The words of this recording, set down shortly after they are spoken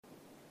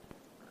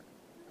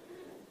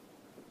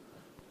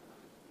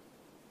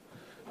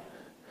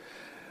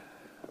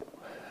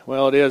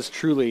Well, it is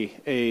truly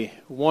a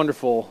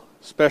wonderful,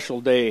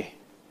 special day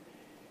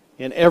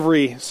in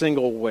every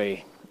single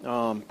way.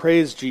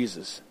 Praise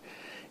Jesus.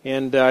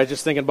 And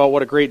just thinking about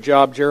what a great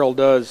job Gerald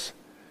does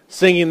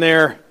singing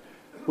there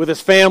with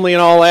his family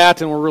and all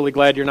that, and we're really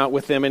glad you're not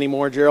with them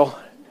anymore, Gerald.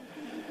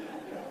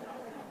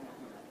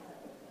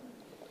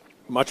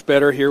 Much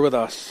better here with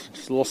us.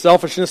 Just a little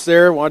selfishness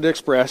there, wanted to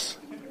express.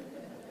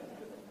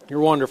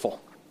 You're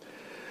wonderful.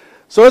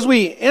 So as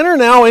we enter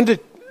now into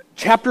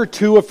chapter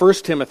 2 of 1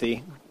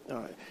 Timothy,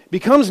 it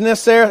becomes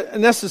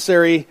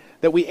necessary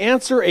that we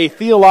answer a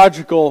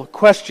theological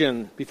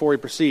question before we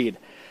proceed.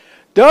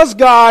 Does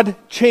God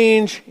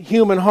change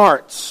human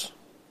hearts?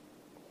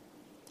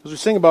 As we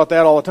sing about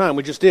that all the time,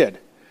 we just did.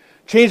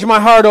 Change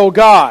my heart, O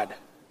God.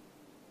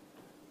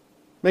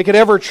 Make it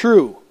ever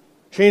true.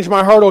 Change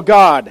my heart, O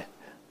God.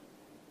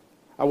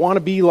 I want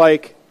to be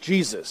like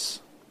Jesus.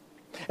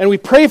 And we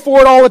pray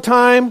for it all the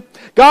time.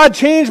 God,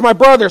 change my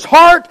brother's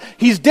heart.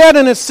 He's dead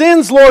in his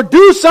sins. Lord,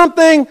 do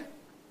something.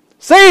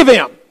 Save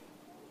him.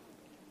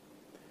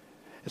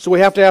 And so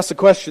we have to ask the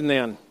question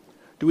then,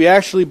 do we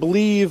actually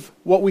believe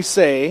what we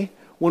say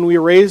when we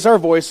raise our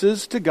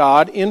voices to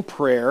God in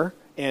prayer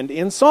and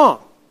in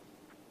song?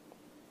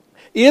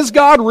 Is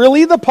God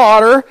really the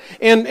potter,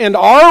 and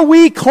are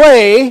we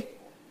clay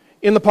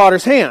in the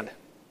potter's hand?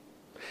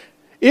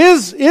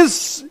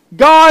 Is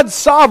God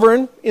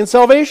sovereign in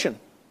salvation?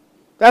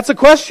 That's a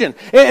question.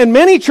 And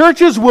many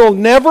churches will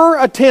never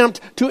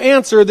attempt to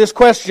answer this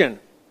question.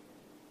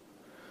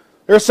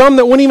 There are some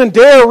that wouldn't even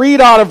dare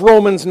read out of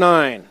Romans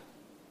 9.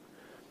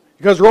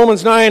 Because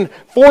Romans 9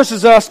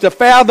 forces us to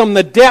fathom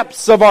the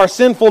depths of our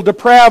sinful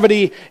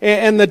depravity,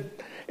 and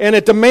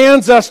it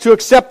demands us to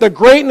accept the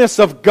greatness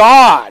of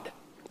God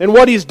and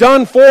what He's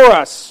done for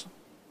us.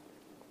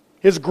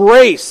 His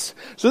grace.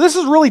 So this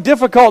is really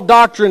difficult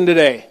doctrine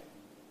today.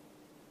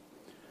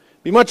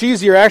 It'd be much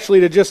easier actually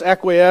to just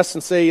acquiesce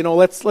and say,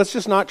 let's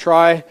just not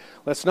try.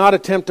 Let's not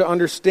attempt to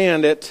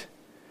understand it.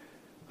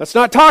 Let's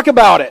not talk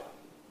about it.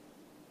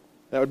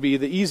 That would be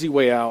the easy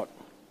way out.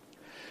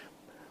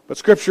 But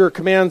Scripture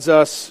commands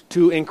us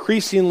to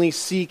increasingly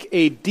seek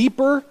a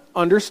deeper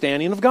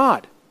understanding of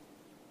God.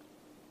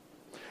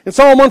 In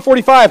Psalm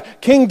 145,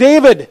 King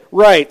David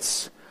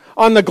writes,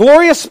 "On the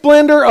glorious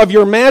splendor of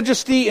your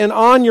majesty and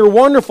on your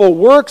wonderful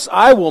works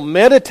I will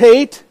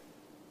meditate."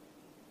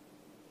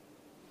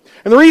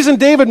 And the reason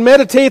David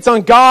meditates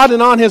on God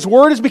and on His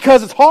Word is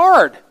because it's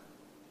hard.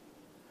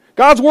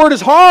 God's Word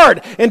is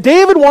hard, and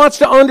David wants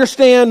to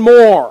understand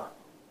more.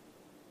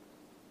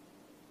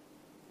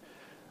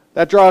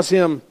 That draws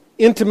him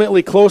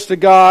intimately close to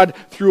God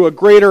through a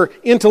greater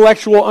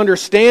intellectual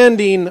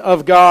understanding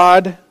of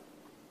God.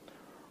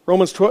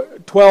 Romans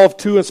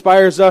 12:2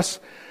 inspires us,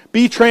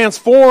 "Be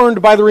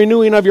transformed by the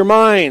renewing of your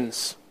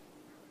minds."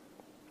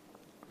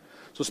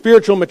 So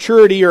spiritual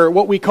maturity, or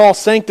what we call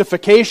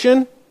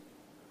sanctification,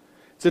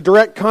 it's a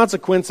direct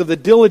consequence of the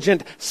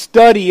diligent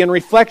study and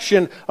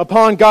reflection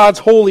upon God's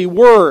holy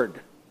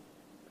word.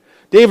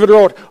 David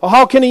wrote,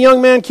 "How can a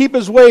young man keep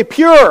his way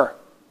pure?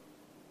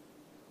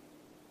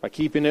 By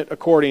keeping it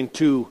according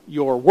to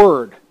your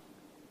word."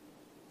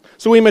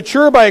 So we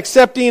mature by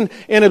accepting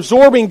and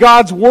absorbing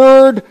God's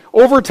word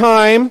over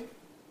time,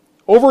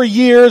 over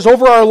years,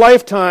 over our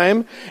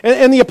lifetime.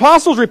 And the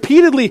apostles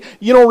repeatedly,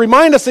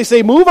 remind us, they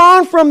say, move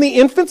on from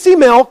the infancy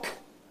milk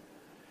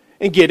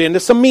and get into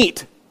some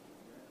meat.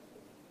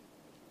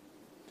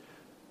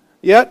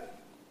 Yet,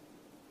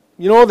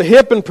 the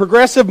hip and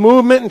progressive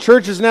movement in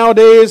churches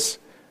nowadays,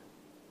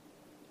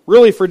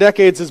 really for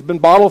decades, has been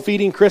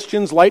bottle-feeding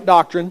Christians light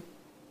doctrine.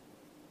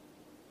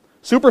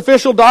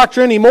 Superficial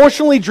doctrine,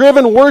 emotionally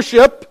driven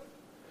worship,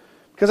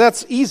 because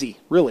that's easy,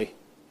 really.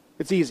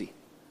 It's easy.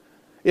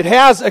 It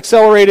has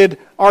accelerated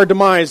our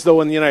demise, though,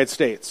 in the United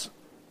States.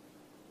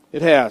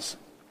 It has.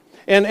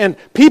 And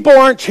people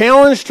aren't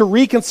challenged to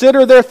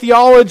reconsider their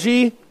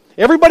theology.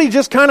 Everybody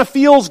just kind of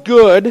feels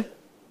good. It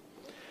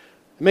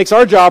makes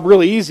our job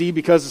really easy,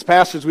 because as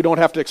pastors we don't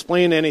have to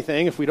explain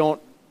anything if we don't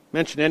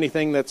mention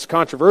anything that's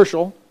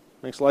controversial.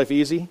 Makes life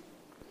easy.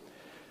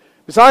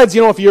 Besides,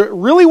 if you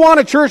really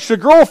want a church to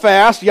grow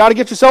fast, you ought to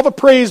get yourself a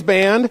praise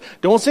band.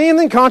 Don't say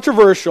anything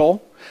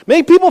controversial.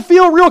 Make people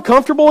feel real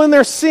comfortable in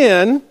their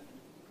sin.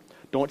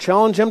 Don't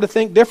challenge them to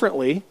think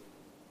differently.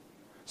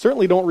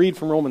 Certainly don't read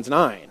from Romans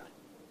 9.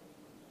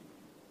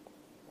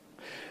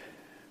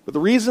 But the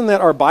reason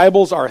that our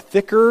Bibles are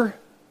thicker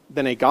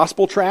than a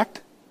gospel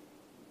tract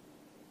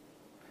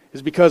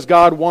is because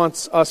God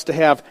wants us to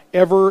have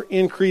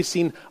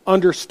ever-increasing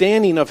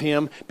understanding of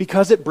Him,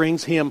 because it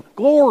brings Him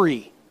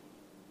glory.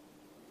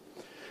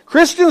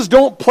 Christians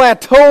don't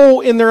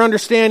plateau in their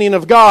understanding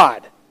of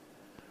God.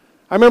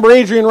 I remember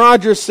Adrian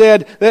Rogers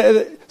said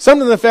that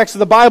something to the effects of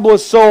the Bible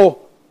is so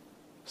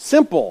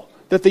simple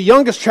that the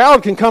youngest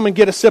child can come and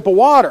get a sip of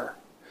water.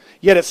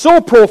 Yet it's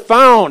so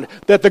profound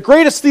that the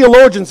greatest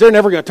theologians, they're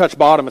never going to touch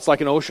bottom. It's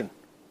like an ocean.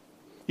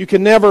 You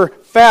can never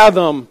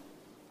fathom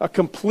a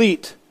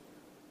complete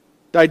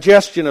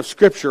digestion of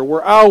Scripture.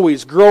 We're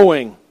always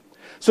growing.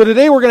 So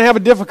today we're going to have a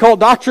difficult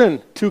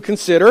doctrine to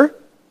consider.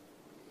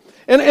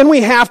 And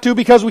we have to,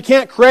 because we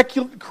can't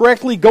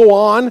correctly go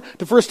on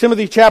to 1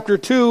 Timothy chapter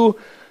 2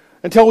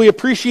 until we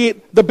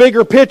appreciate the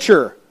bigger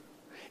picture.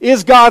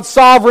 Is God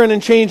sovereign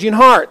in changing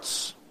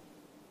hearts?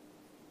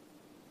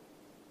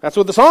 That's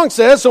what the song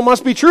says, so it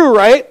must be true,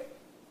 right?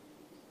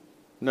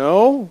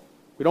 No,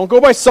 we don't go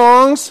by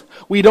songs.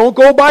 We don't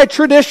go by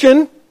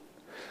tradition.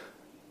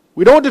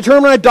 We don't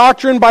determine our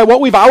doctrine by what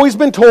we've always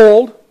been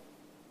told.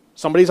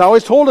 Somebody's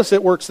always told us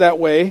it works that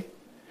way.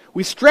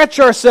 We stretch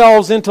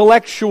ourselves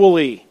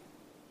intellectually,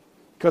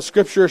 because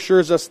Scripture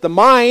assures us the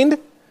mind,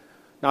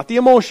 not the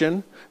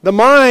emotion, the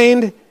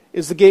mind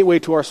is the gateway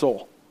to our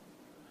soul.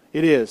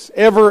 It is.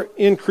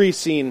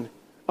 Ever-increasing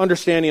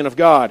understanding of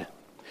God.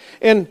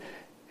 And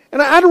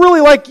I'd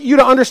really like you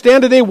to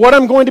understand today what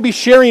I'm going to be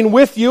sharing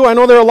with you. I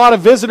know there are a lot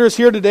of visitors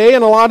here today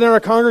and a lot in our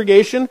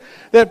congregation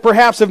that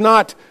perhaps have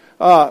not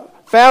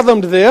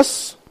fathomed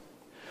this.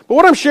 But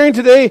what I'm sharing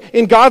today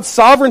in God's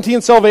sovereignty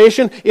and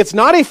salvation, it's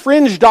not a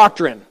fringe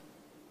doctrine.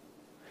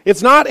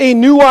 It's not a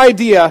new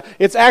idea.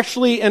 It's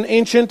actually an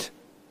ancient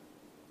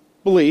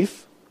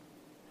belief.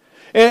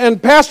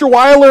 And Pastor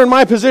Weiler and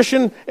my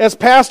position as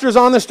pastors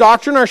on this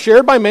doctrine are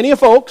shared by many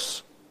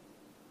folks.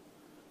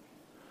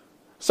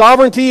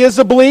 Sovereignty is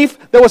a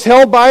belief that was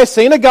held by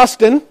St.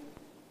 Augustine.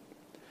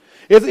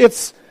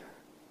 It's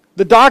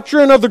the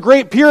doctrine of the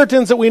great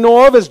Puritans that we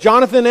know of as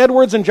Jonathan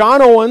Edwards and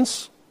John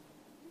Owens.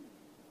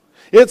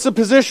 It's the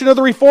position of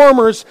the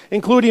Reformers,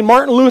 including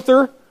Martin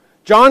Luther,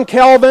 John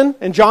Calvin,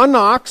 and John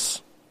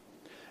Knox.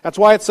 That's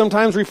why it's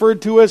sometimes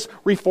referred to as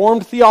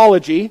Reformed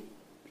theology,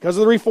 because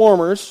of the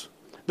Reformers.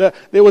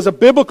 There was a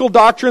biblical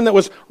doctrine that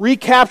was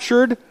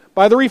recaptured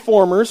by the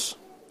Reformers.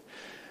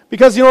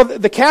 Because,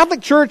 the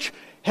Catholic Church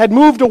had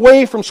moved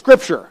away from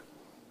Scripture.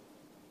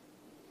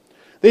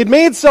 They'd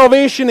made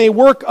salvation a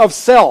work of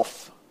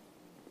self.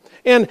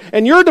 And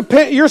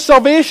your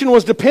salvation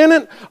was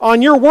dependent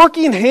on your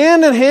working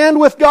hand in hand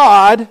with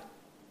God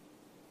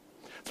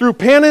through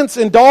penance,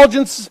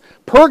 indulgence,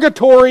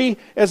 purgatory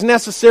as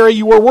necessary.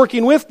 You were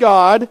working with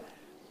God.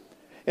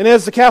 And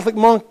as the Catholic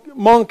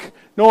monk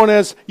known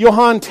as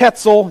Johann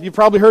Tetzel, you've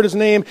probably heard his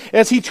name,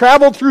 as he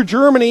traveled through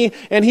Germany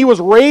and he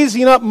was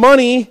raising up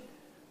money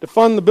to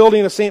fund the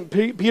building of St.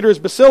 Peter's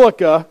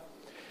Basilica,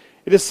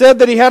 it is said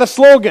that he had a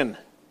slogan: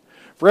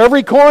 for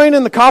every coin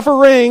in the coffer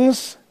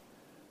rings,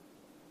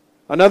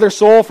 another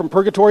soul from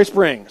Purgatory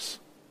springs.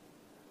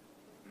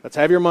 Let's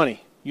have your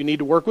money. You need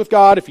to work with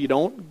God. If you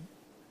don't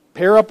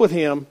pair up with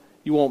Him,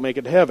 you won't make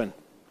it to heaven.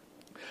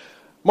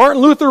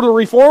 Martin Luther, the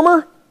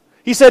Reformer,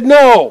 he said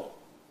no.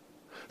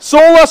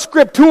 Sola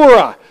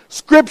Scriptura,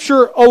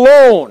 Scripture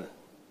alone.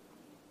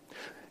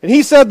 And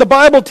he said the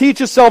Bible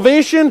teaches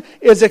salvation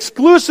is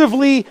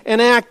exclusively an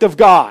act of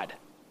God.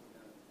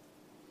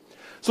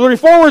 So the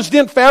Reformers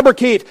didn't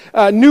fabricate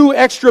new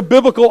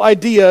extra-biblical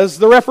ideas.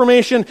 The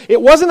Reformation,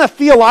 it wasn't a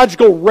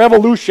theological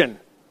revolution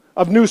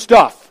of new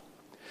stuff.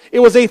 It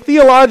was a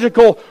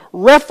theological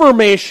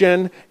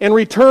reformation and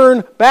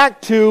return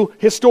back to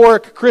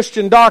historic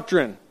Christian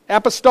doctrine,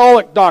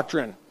 apostolic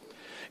doctrine.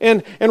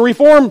 And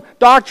Reformed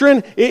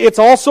doctrine, it's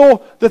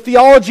also the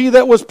theology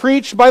that was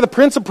preached by the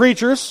Prince of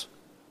Preachers.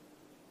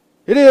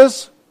 It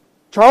is.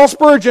 Charles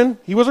Spurgeon,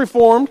 he was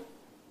Reformed.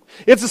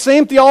 It's the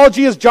same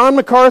theology as John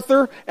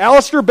MacArthur,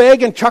 Alistair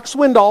Begg, and Chuck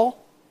Swindoll.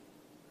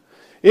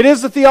 It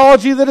is the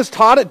theology that is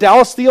taught at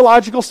Dallas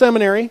Theological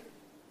Seminary.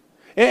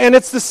 And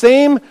it's the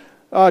same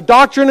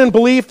doctrine and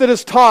belief that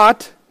is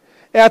taught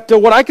at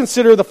what I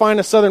consider the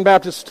finest Southern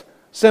Baptist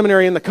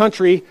seminary in the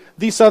country,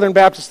 the Southern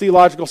Baptist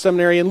Theological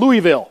Seminary in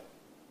Louisville.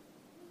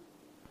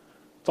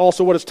 It's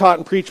also what is taught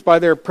and preached by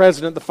their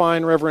president, the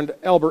fine Reverend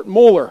Albert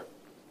Mohler.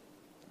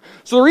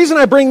 So the reason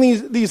I bring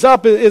these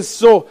up is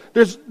so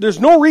there's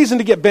no reason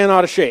to get bent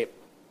out of shape.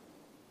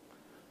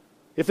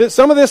 If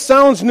some of this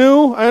sounds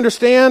new, I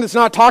understand it's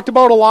not talked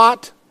about a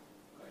lot.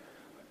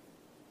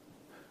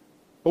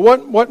 But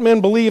what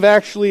men believe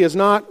actually is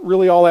not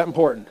really all that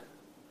important.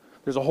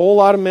 There's a whole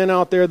lot of men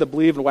out there that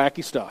believe in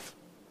wacky stuff.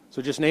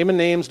 So just naming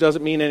names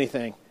doesn't mean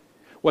anything.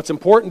 What's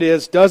important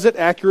is, does it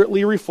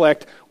accurately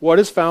reflect what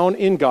is found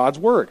in God's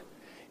Word?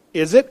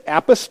 Is it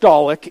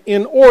apostolic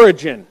in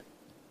origin?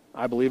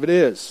 I believe it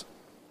is.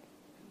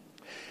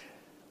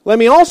 Let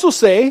me also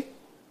say,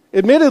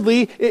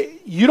 admittedly,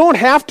 you don't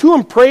have to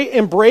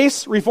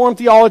embrace Reformed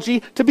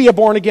theology to be a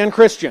born-again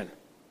Christian.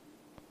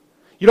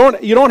 You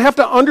don't have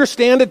to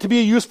understand it to be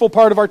a useful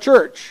part of our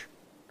church.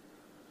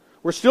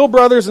 We're still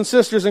brothers and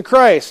sisters in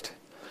Christ.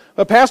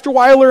 But Pastor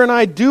Weiler and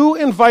I do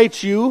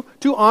invite you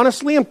to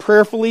honestly and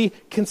prayerfully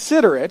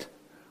consider it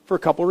for a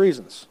couple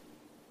reasons.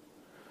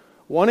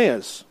 One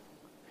is,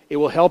 it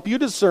will help you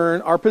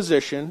discern our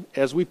position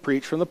as we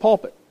preach from the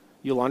pulpit.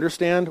 You'll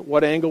understand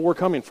what angle we're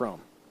coming from.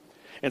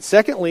 And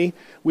secondly,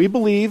 we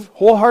believe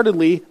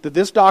wholeheartedly that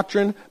this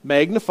doctrine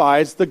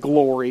magnifies the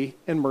glory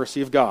and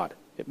mercy of God.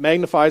 It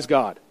magnifies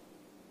God.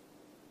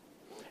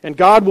 And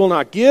God will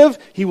not give,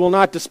 He will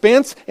not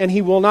dispense, and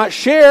He will not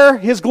share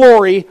His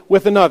glory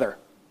with another.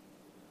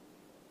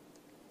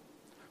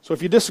 So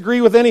if you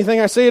disagree with anything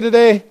I say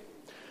today,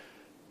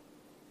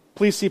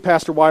 please see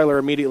Pastor Weiler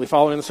immediately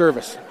following the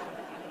service.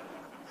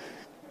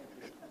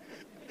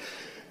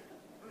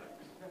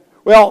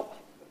 Well,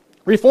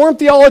 Reformed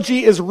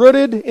theology is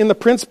rooted in the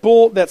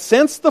principle that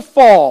since the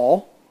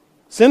fall,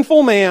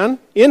 sinful man,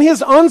 in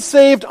his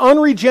unsaved,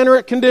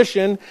 unregenerate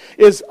condition,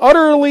 is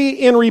utterly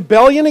in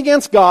rebellion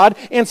against God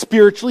and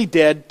spiritually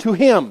dead to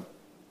Him.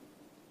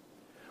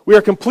 We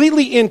are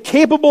completely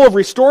incapable of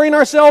restoring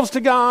ourselves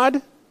to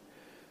God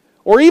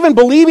or even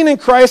believing in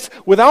Christ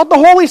without the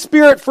Holy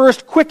Spirit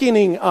first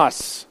quickening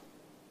us.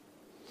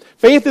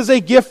 Faith is a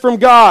gift from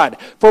God,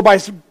 for by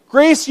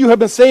grace you have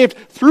been saved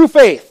through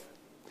faith.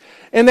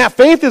 And that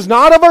faith is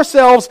not of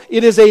ourselves,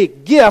 it is a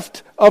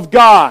gift of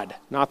God,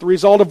 not the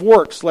result of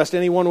works, lest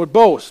anyone would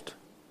boast.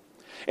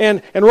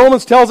 And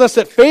Romans tells us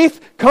that faith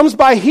comes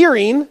by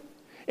hearing,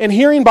 and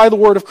hearing by the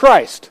word of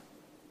Christ.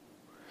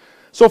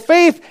 So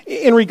faith,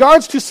 in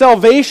regards to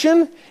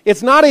salvation,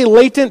 it's not a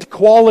latent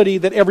quality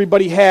that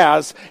everybody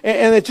has,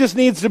 and it just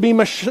needs to be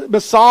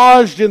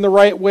massaged in the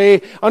right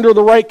way, under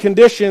the right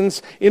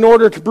conditions, in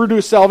order to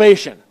produce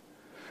salvation.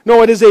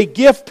 No, it is a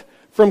gift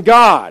from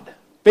God.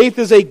 Faith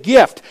is a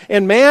gift,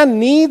 and man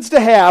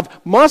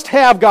must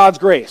have God's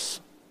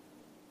grace.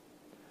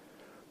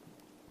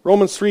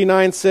 Romans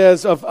 3:9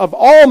 says, of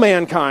all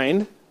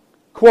mankind,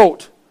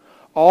 quote,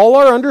 all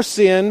are under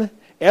sin,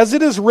 as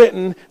it is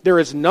written, there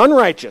is none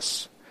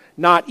righteous,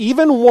 not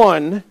even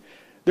one.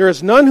 There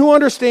is none who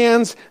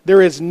understands,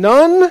 there is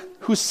none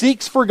who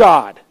seeks for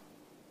God.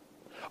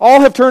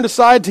 All have turned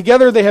aside,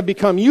 together they have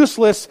become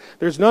useless.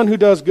 There's none who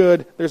does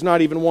good, there's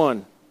not even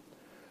one.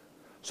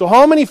 So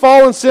how many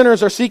fallen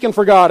sinners are seeking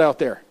for God out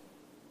there?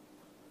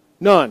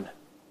 None.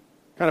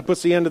 Kind of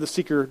puts the end of the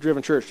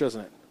seeker-driven church,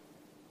 doesn't it?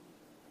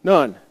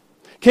 None.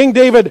 King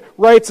David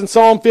writes in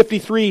Psalm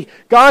 53,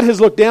 God has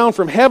looked down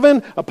from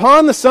heaven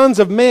upon the sons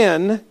of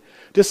men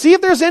to see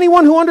if there's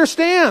anyone who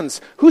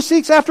understands, who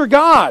seeks after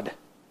God.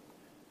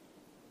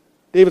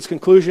 David's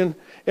conclusion,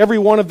 every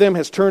one of them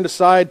has turned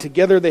aside,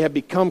 together they have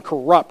become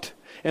corrupt,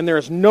 and there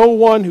is no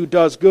one who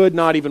does good,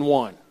 not even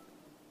one.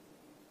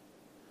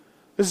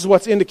 This is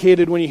what's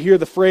indicated when you hear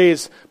the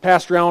phrase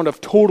passed around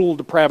of total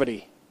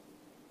depravity.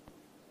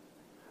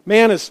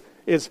 Man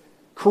is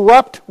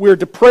corrupt, we're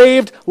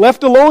depraved,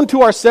 left alone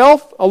to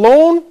ourselves,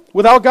 alone,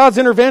 without God's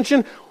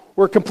intervention.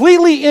 We're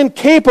completely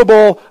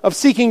incapable of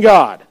seeking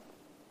God,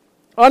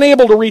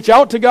 unable to reach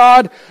out to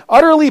God,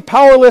 utterly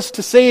powerless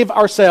to save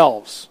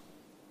ourselves.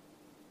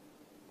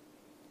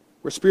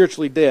 We're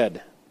spiritually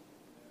dead.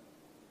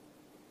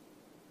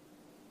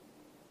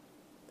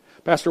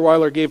 Pastor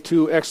Weiler gave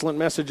 2 excellent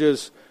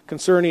messages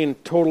concerning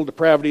total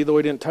depravity, though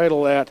he didn't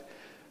title that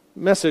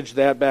message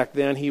that back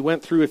then. He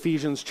went through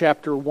Ephesians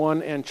chapter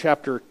 1 and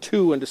chapter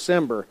 2 in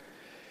December.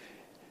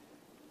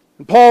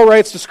 And Paul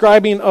writes,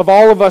 describing of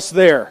all of us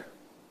there,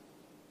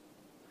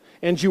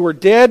 and you were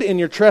dead in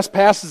your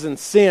trespasses and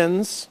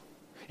sins,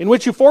 in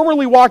which you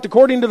formerly walked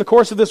according to the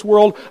course of this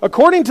world,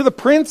 according to the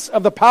prince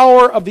of the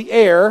power of the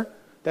air,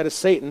 that is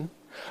Satan,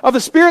 of the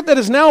spirit that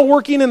is now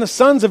working in the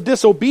sons of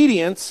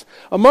disobedience.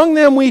 Among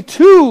them we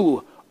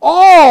too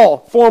all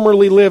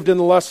formerly lived in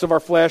the lusts of our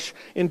flesh,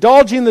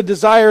 indulging the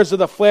desires of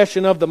the flesh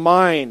and of the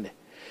mind,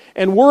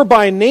 and were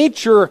by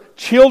nature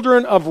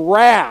children of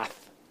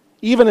wrath,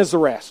 even as the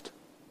rest.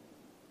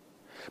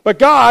 But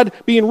God,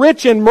 being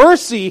rich in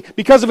mercy,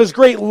 because of His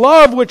great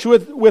love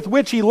with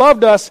which He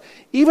loved us,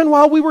 even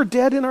while we were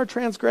dead in our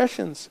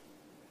transgressions,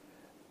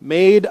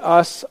 made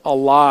us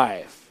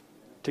alive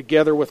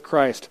together with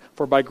Christ.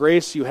 For by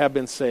grace you have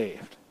been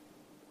saved.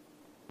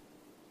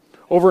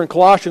 Over in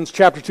Colossians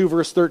chapter 2,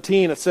 verse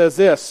 13, it says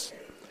this,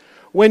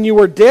 when you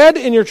were dead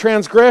in your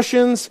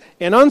transgressions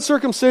and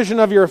uncircumcision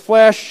of your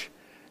flesh,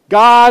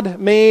 God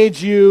made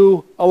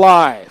you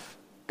alive.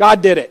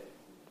 God did it.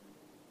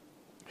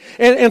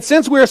 And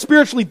since we are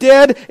spiritually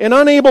dead and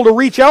unable to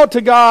reach out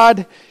to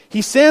God,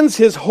 He sends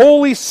His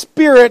Holy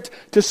Spirit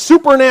to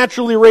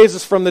supernaturally raise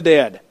us from the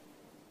dead.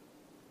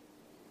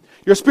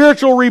 Your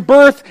spiritual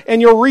rebirth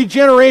and your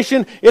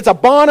regeneration, it's a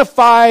bona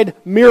fide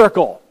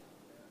miracle.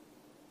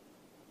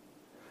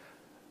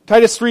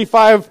 Titus 3,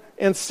 5,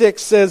 and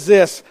 6 says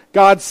this,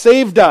 God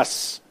saved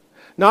us,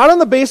 not on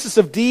the basis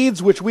of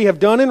deeds which we have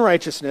done in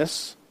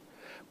righteousness,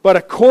 but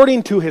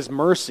according to His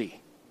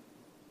mercy,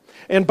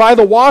 and by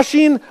the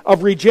washing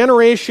of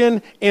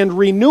regeneration and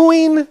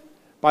renewing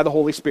by the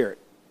Holy Spirit,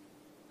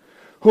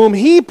 whom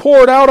He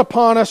poured out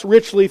upon us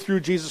richly through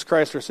Jesus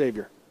Christ our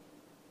Savior.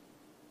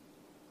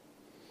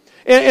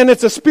 And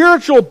it's a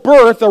spiritual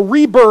birth, a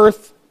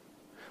rebirth,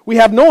 we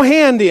have no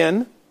hand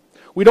in.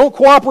 We don't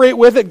cooperate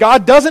with it.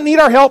 God doesn't need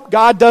our help.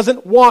 God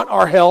doesn't want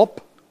our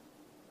help.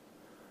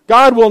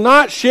 God will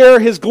not share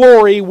His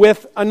glory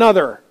with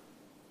another.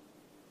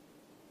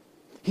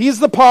 He's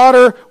the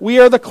potter. We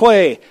are the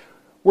clay.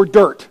 We're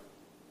dirt.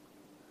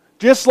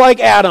 Just like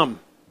Adam.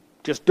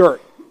 Just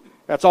dirt.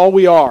 That's all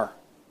we are.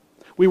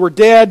 We were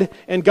dead,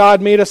 and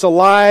God made us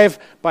alive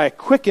by a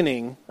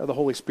quickening of the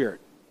Holy Spirit.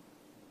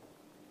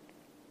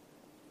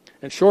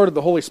 And short of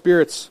the Holy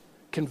Spirit's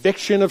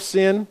conviction of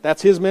sin,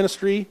 that's His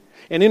ministry,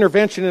 and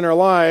intervention in our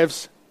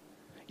lives,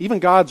 even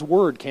God's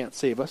Word can't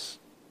save us.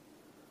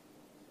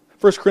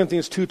 1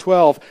 Corinthians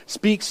 2:12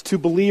 speaks to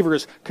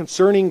believers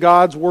concerning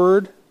God's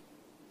Word.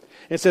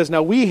 It says,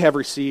 now we have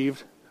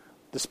received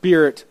the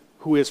Spirit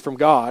who is from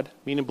God,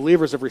 meaning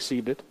believers have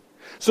received it,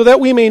 so that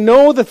we may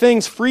know the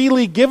things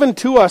freely given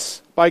to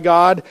us by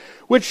God,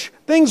 which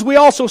things we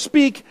also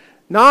speak,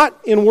 not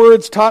in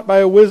words taught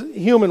by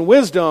human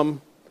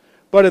wisdom,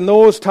 but in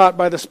those taught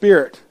by the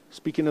Spirit.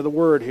 Speaking of the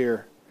Word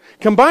here.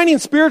 Combining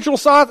spiritual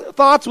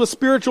thoughts with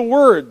spiritual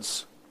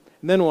words.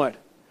 And then what?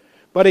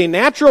 But a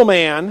natural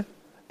man,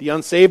 the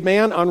unsaved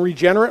man,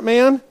 unregenerate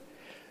man,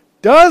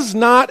 does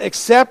not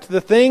accept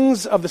the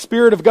things of the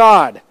Spirit of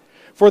God,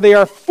 for they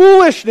are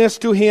foolishness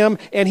to him,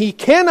 and he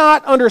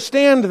cannot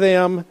understand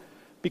them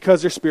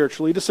because they're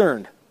spiritually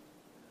discerned.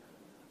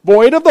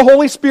 Void of the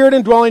Holy Spirit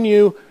indwelling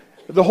you,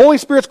 the Holy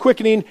Spirit's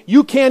quickening,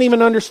 you can't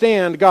even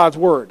understand God's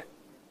Word.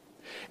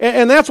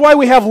 And that's why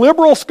we have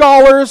liberal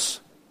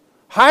scholars,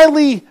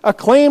 highly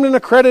acclaimed and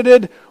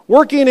accredited,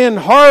 working in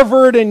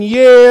Harvard and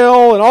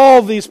Yale and all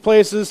of these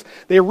places.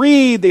 They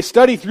read, they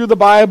study through the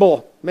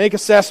Bible, make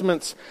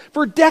assessments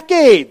for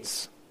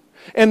decades,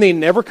 and they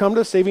never come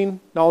to saving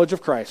knowledge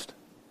of Christ.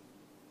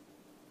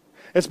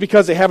 It's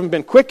because they haven't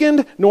been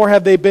quickened, nor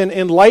have they been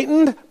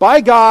enlightened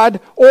by God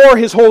or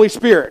His Holy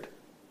Spirit.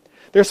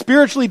 They're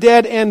spiritually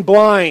dead and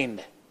blind.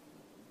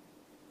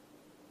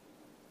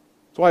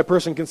 That's why a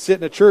person can sit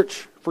in a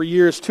church for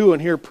years too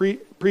and hear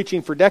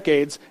preaching for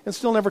decades and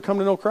still never come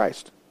to know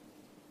Christ.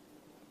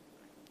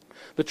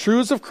 The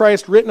truths of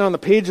Christ written on the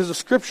pages of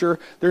Scripture,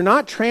 they're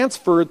not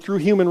transferred through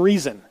human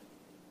reason.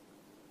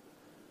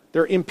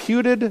 They're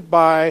imputed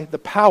by the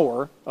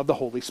power of the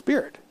Holy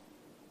Spirit.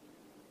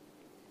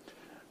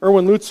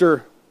 Erwin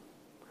Lutzer,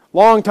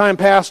 longtime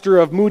pastor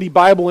of Moody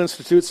Bible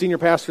Institute, senior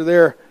pastor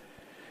there,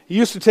 he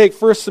used to take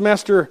first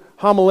semester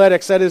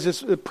homiletics, that is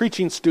his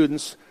preaching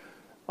students,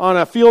 on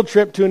a field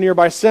trip to a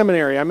nearby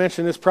seminary. I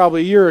mentioned this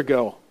probably a year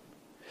ago.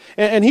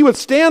 And he would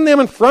stand them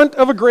in front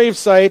of a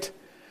gravesite,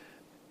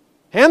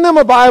 hand them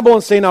a Bible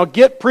and say, now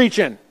get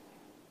preaching.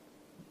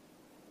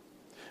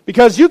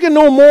 Because you can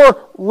no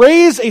more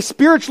raise a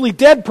spiritually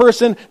dead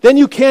person than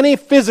you can a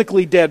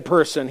physically dead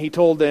person, he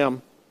told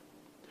them,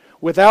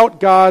 without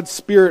God's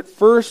Spirit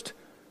first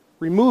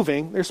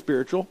removing their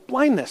spiritual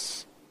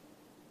blindness.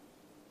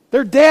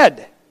 They're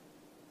dead.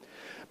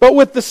 But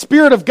with the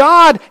Spirit of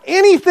God,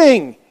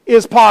 anything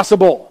is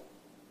possible.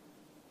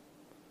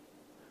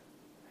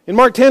 In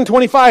Mark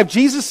 10:25,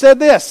 Jesus said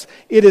this,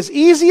 "It is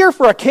easier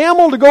for a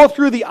camel to go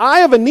through the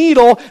eye of a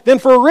needle than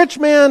for a rich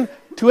man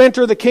to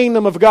enter the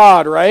kingdom of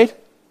God," right?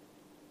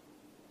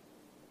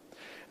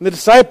 And the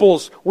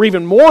disciples were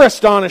even more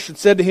astonished and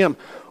said to him,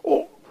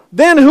 "Oh,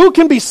 then who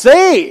can be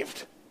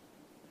saved?"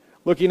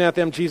 Looking at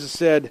them, Jesus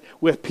said,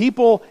 "With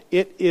people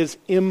it is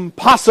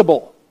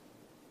impossible.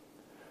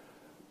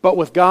 But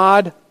with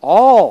God,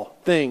 all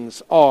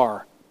things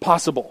are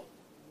possible."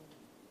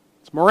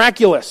 It's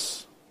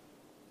miraculous.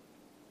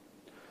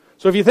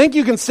 So if you think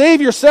you can save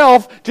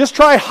yourself, just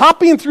try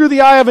hopping through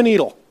the eye of a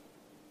needle.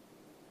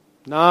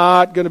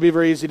 Not going to be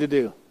very easy to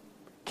do.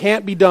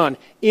 Can't be done.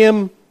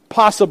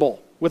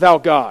 Impossible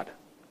without God.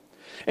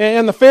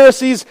 And the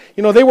Pharisees,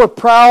 they were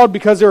proud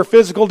because they were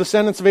physical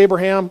descendants of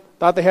Abraham.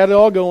 Thought they had it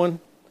all going.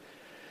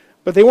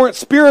 But they weren't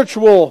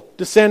spiritual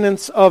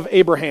descendants of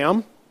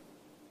Abraham.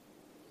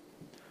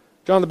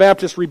 John the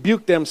Baptist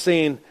rebuked them,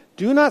 saying,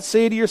 "Do not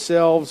say to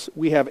yourselves,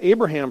 'We have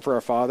Abraham for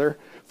our father.'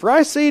 For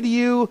I say to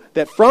you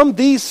that from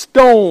these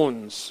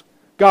stones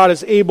God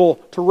is able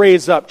to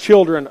raise up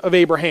children of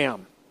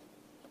Abraham."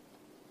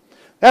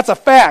 That's a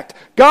fact.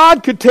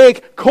 God could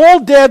take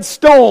cold, dead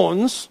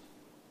stones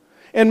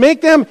and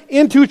make them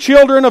into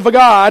children of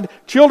God,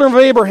 children of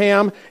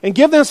Abraham, and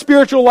give them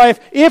spiritual life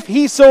if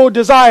He so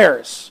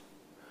desires.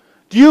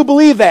 Do you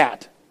believe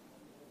that?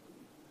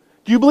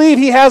 Do you believe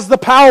He has the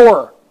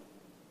power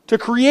to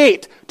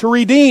create, to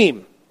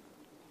redeem?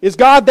 Is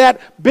God that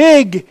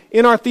big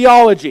in our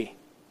theology?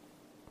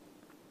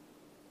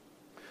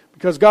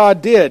 Because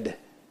God did.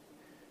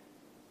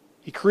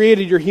 He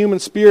created your human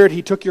spirit.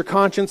 He took your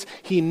conscience.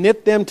 He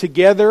knit them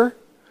together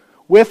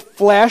with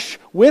flesh,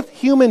 with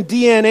human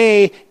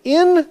DNA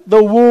in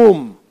the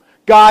womb.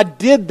 God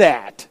did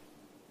that.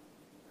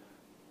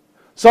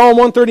 Psalm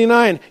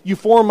 139, "You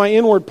formed my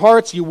inward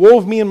parts. You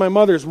wove me in my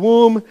mother's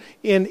womb.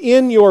 And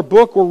in your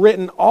book were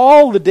written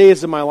all the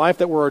days of my life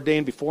that were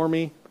ordained before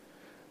me,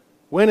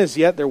 when as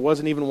yet there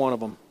wasn't even one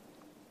of them."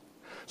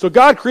 So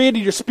God created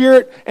your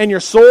spirit and your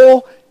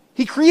soul.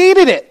 He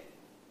created it.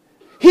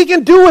 He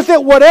can do with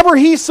it whatever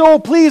He so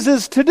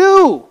pleases to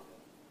do.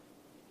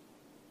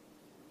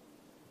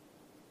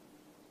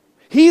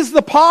 He's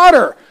the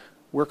potter.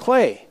 We're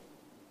clay.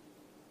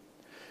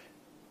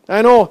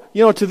 I know,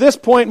 to this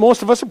point,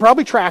 most of us are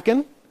probably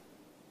tracking.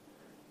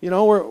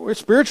 We're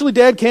spiritually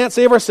dead, can't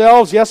save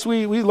ourselves. Yes,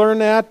 we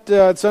learned that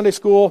at Sunday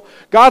school.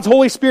 God's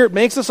Holy Spirit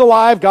makes us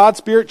alive. God's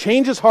Spirit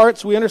changes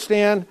hearts, we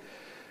understand.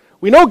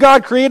 We know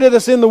God created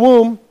us in the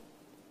womb,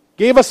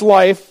 gave us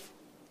life,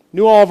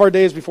 knew all of our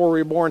days before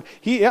we were born.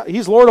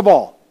 He's Lord of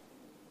all.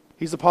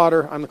 He's the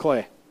potter, I'm the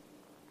clay.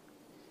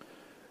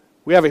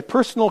 We have a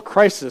personal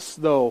crisis,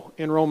 though,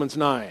 in Romans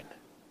 9.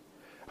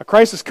 A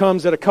crisis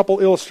comes at a couple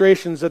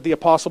illustrations that the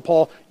Apostle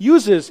Paul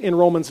uses in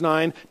Romans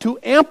 9 to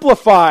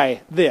amplify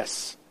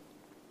this.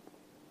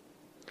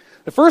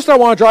 The first I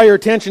want to draw your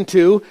attention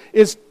to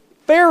is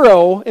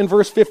Pharaoh in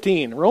verse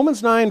 15.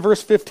 Romans 9,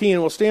 verse 15.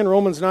 We'll stay in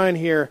Romans 9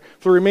 here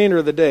for the remainder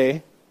of the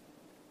day.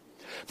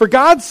 For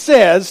God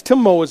says to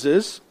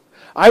Moses,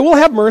 I will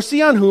have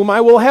mercy on whom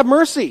I will have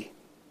mercy,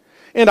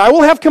 and I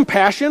will have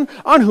compassion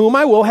on whom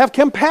I will have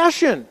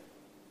compassion.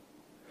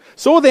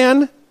 So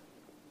then,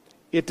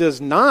 it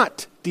does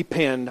not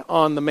depend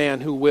on the man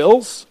who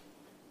wills,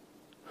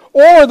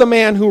 or the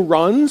man who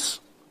runs,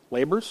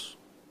 labors,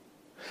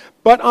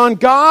 but on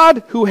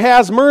God who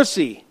has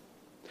mercy.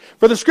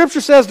 For the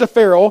Scripture says to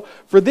Pharaoh,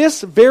 for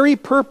this very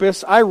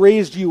purpose I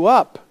raised you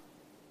up,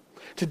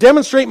 to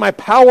demonstrate my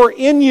power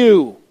in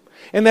you,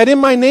 and that in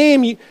my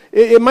name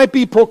it might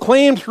be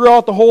proclaimed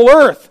throughout the whole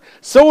earth.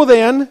 So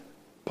then,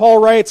 Paul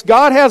writes,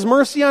 God has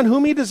mercy on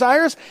whom he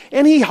desires,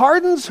 and he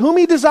hardens whom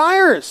he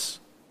desires.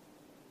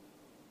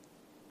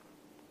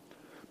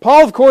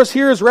 Paul, of course,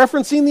 here is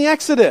referencing the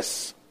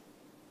Exodus.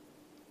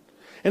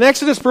 And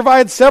Exodus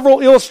provides several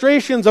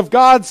illustrations of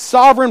God's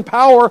sovereign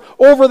power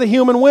over the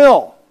human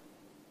will.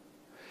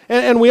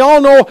 And we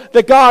all know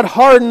that God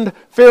hardened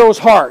Pharaoh's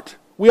heart.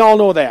 We all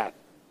know that.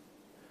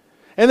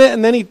 And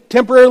then he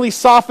temporarily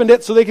softened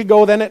it so they could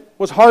go. Then it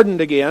was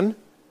hardened again.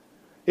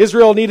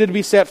 Israel needed to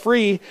be set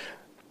free.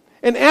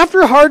 And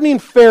after hardening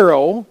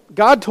Pharaoh,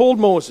 God told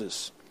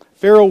Moses,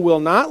 Pharaoh will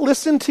not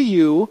listen to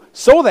you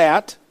so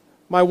that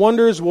my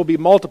wonders will be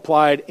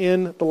multiplied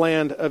in the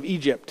land of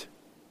Egypt.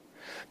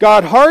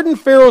 God hardened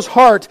Pharaoh's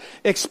heart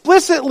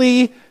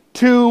explicitly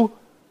to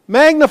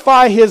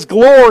magnify his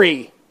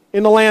glory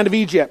in the land of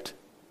Egypt.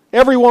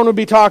 Everyone would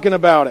be talking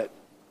about it.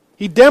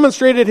 He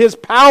demonstrated his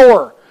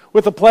power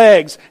with the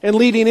plagues and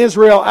leading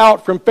Israel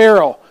out from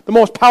Pharaoh, the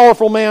most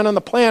powerful man on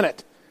the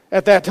planet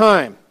at that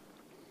time.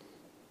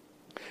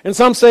 And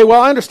some say,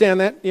 well, I understand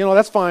that.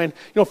 That's fine.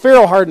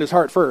 Pharaoh hardened his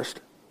heart first.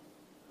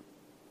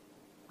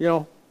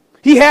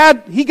 He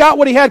got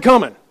what he had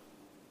coming.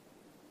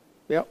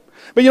 Yep.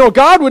 But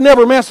God would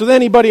never mess with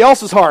anybody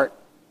else's heart.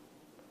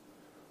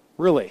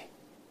 Really.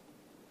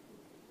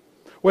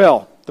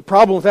 Well, the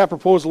problem with that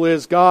proposal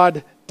is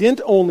God didn't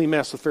only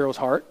mess with Pharaoh's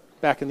heart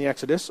back in the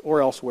Exodus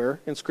or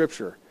elsewhere in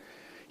Scripture.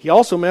 He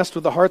also messed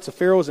with the hearts of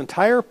Pharaoh's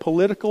entire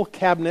political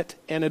cabinet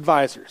and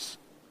advisors.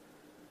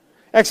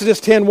 Exodus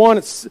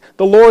 10:1,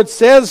 the Lord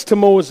says to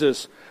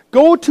Moses,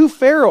 go to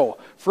Pharaoh,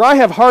 for I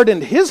have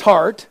hardened his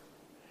heart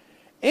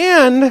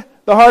and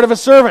the heart of his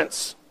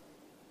servants,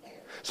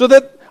 so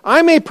that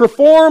I may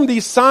perform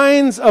these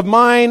signs of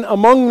mine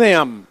among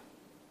them.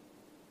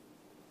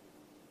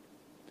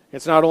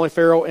 It's not only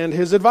Pharaoh and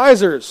his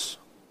advisors.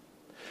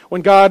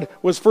 When God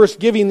was first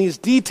giving these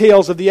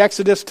details of the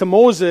Exodus to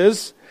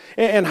Moses,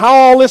 and how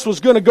all this was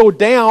going to go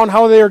down,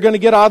 how they were going to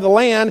get out of the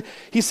land,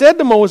 he said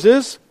to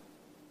Moses,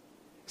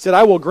 he said,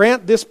 I will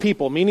grant this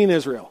people, meaning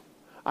Israel,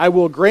 I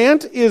will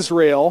grant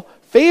Israel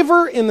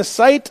favor in the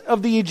sight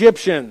of the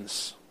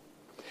Egyptians.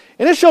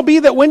 And it shall be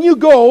that when you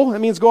go, that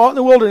means go out in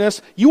the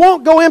wilderness, you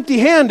won't go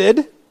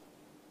empty-handed,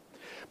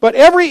 but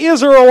every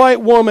Israelite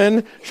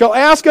woman shall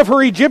ask of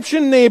her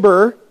Egyptian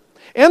neighbor,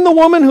 and the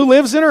woman who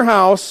lives in her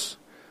house,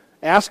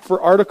 ask for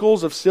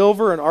articles of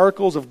silver and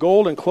articles of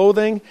gold and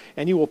clothing,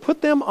 and you will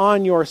put them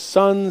on your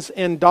sons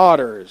and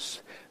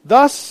daughters.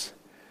 Thus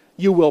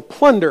you will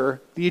plunder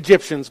the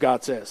Egyptians,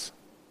 God says.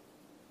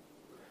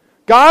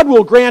 God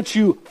will grant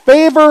you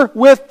favor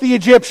with the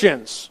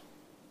Egyptians.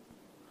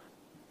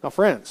 Now,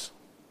 friends,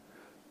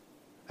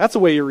 that's the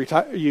way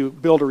you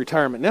build a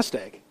retirement nest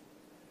egg.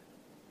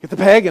 Get the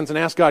pagans and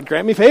ask God,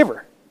 grant me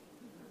favor.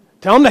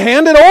 Tell them to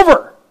hand it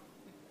over.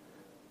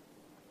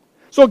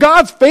 So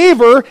God's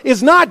favor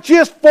is not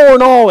just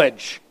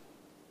foreknowledge.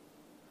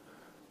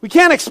 We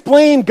can't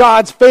explain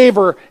God's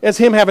favor as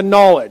him having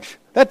knowledge.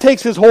 That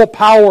takes his whole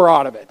power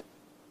out of it.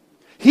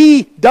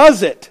 He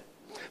does it.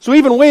 So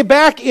even way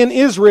back in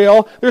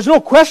Israel, there's no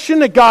question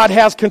that God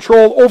has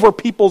control over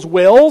people's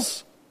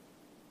wills,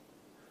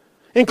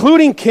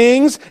 including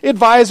kings,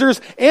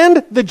 advisors,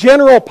 and the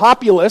general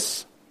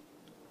populace.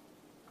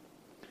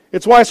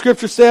 It's why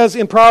Scripture says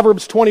in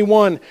Proverbs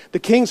 21, the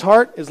king's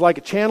heart is like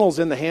a channel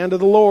in the hand of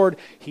the Lord.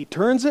 He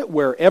turns it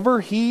wherever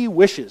he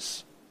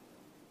wishes.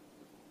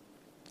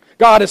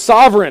 God is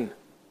sovereign.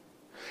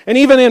 And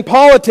even in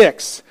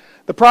politics,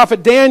 the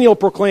prophet Daniel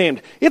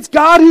proclaimed, it's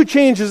God who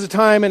changes the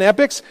time and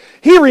epochs.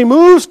 He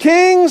removes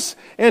kings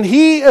and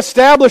he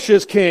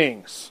establishes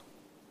kings.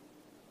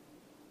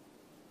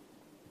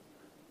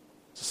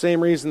 It's the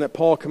same reason that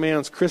Paul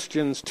commands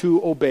Christians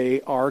to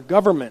obey our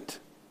government.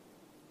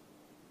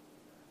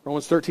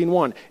 Romans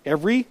 13:1,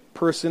 every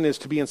person is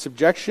to be in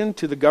subjection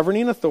to the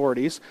governing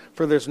authorities,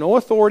 for there's no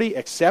authority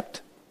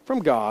except from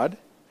God,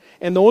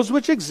 and those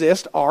which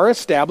exist are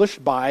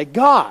established by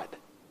God.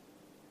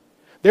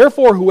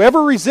 Therefore,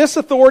 whoever resists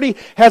authority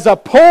has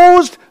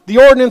opposed the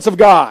ordinance of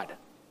God. Do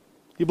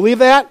you believe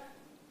that?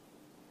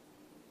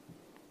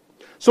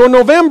 So in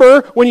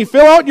November, when you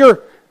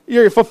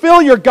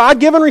fulfill your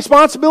God-given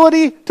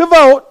responsibility to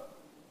vote,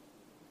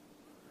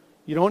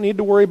 You don't need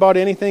to worry about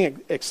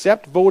anything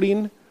except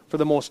voting for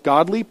the most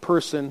godly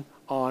person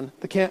on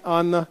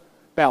the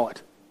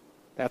ballot.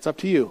 That's up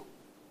to you.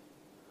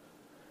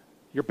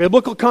 Your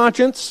biblical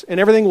conscience and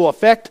everything will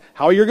affect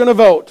how you're going to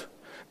vote.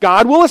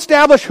 God will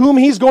establish whom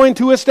He's going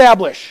to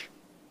establish.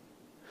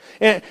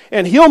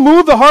 And He'll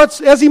move the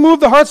hearts, as He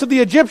moved the hearts of the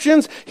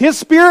Egyptians, His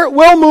Spirit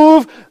will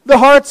move the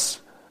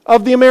hearts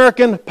of the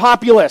American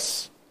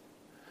populace.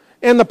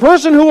 And the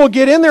person who will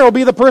get in there will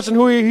be the person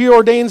who He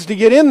ordains to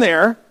get in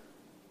there.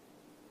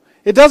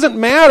 It doesn't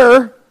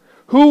matter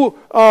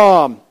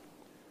how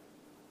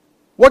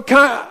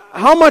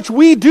much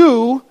we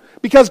do,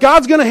 because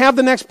God's going to have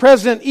the next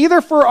president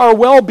either for our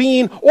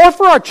well-being or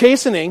for our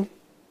chastening.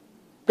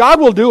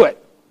 God will do it.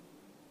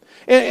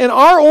 And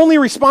our only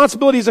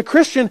responsibility as a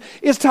Christian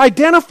is to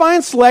identify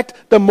and select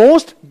the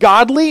most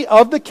godly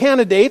of the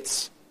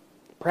candidates.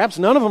 Perhaps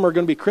none of them are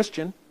going to be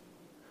Christian.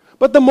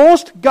 But the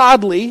most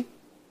godly,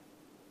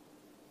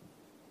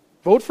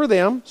 vote for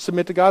them,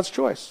 submit to God's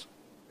choice.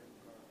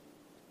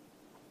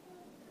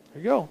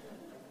 There you go.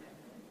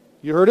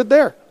 You heard it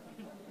there.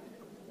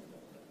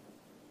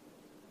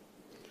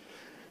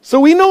 So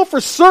we know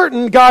for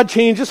certain God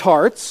changes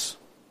hearts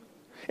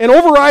and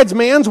overrides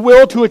man's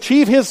will to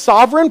achieve His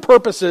sovereign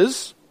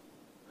purposes.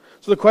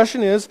 So the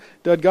question is,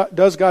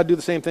 does God do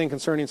the same thing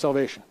concerning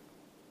salvation?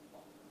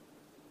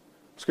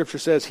 Scripture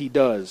says He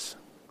does.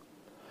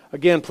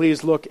 Again,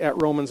 please look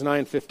at Romans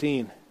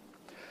 9:15.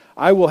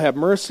 I will have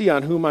mercy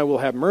on whom I will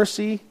have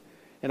mercy,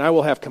 and I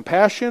will have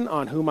compassion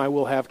on whom I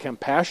will have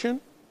compassion.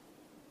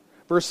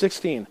 Verse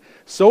 16.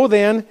 So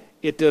then,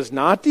 it does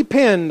not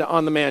depend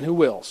on the man who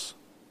wills,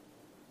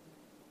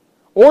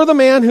 or the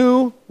man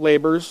who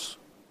labors,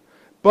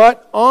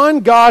 but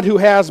on God who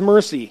has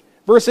mercy.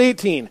 Verse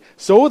 18,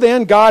 so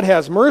then God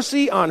has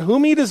mercy on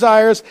whom He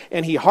desires,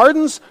 and He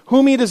hardens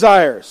whom He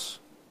desires.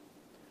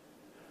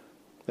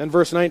 Then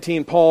verse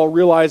 19, Paul,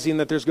 realizing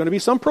that there's going to be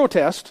some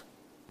protest,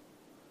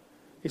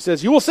 he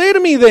says, you will say to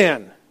me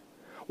then,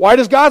 why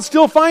does God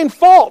still find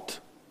fault?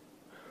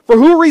 For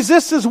who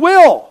resists His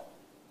will?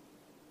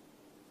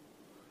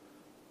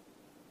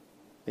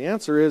 The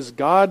answer is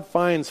God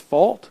finds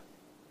fault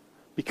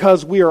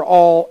because we are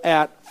all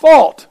at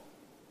fault.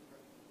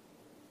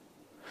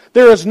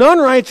 There is none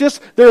righteous.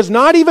 There is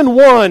not even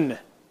one.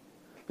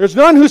 There's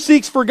none who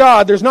seeks for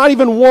God. There's not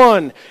even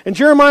one. And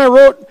Jeremiah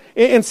wrote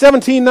in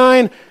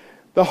 17:9,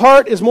 the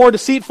heart is more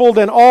deceitful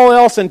than all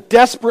else and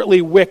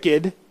desperately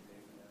wicked.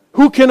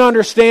 Who can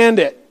understand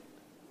it?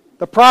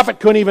 The prophet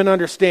couldn't even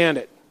understand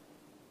it.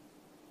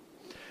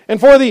 And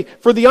for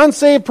the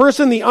unsaved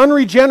person, the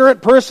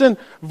unregenerate person,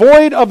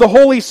 void of the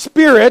Holy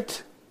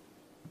Spirit,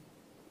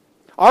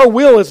 our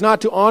will is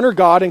not to honor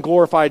God and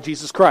glorify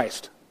Jesus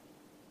Christ.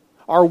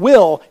 Our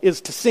will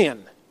is to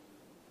sin.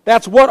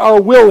 That's what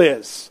our will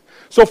is.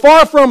 So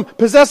far from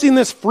possessing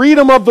this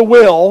freedom of the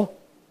will,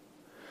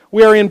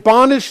 we are in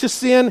bondage to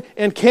sin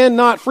and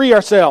cannot free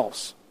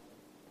ourselves.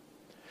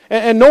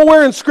 And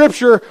nowhere in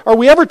Scripture are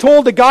we ever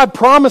told that God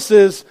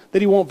promises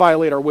that He won't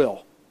violate our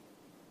will,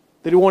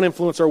 that He won't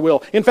influence our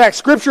will. In fact,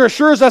 Scripture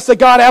assures us that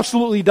God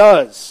absolutely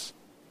does.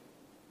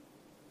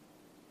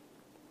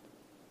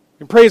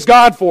 And praise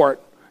God for it.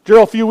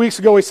 Gerald, a few weeks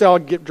ago, he said, I'll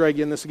drag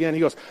you in this again. He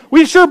goes,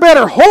 we sure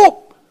better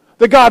hope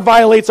that God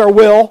violates our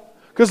will,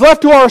 because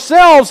left to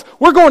ourselves,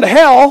 we're going to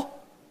hell.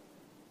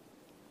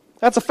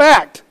 That's a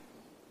fact.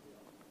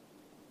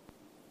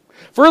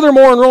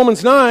 Furthermore, in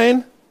Romans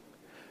 9,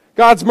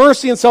 God's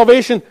mercy and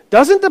salvation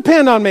doesn't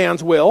depend on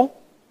man's will,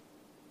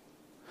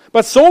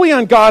 but solely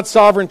on God's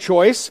sovereign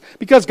choice,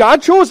 because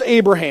God chose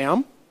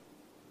Abraham.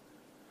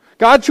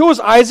 God chose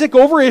Isaac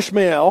over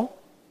Ishmael.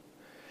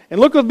 And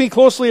look with me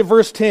closely at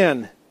verse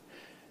 10.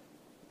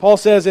 Paul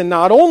says, and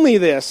not only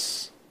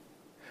this,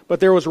 but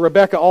there was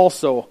Rebekah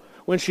also,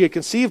 when she had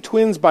conceived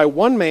twins by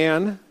one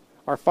man,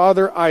 our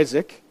father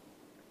Isaac.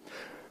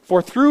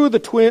 For though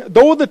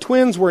the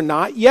twins were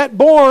not yet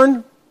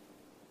born,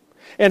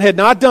 and had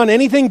not done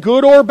anything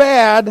good or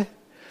bad,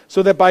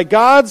 so that by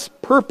God's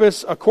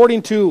purpose,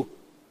 according to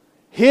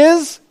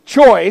His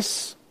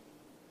choice,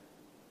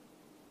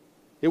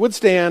 it would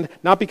stand,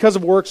 not because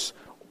of works,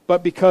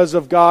 but because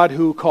of God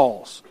who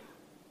calls.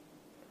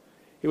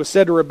 It was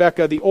said to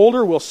Rebekah, the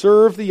older will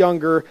serve the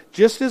younger,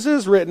 just as it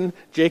is written,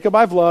 Jacob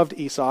I've loved,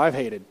 Esau I've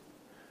hated.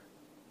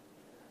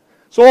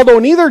 So although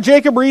neither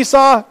Jacob or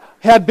Esau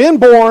had been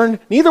born,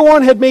 neither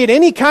one had made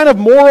any kind of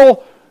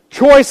moral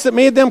choice that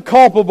made them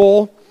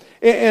culpable,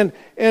 and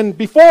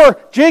before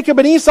Jacob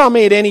and Esau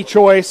made any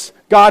choice,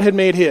 God had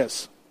made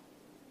His.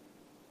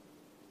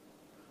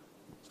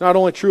 It's not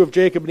only true of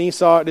Jacob and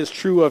Esau, it is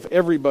true of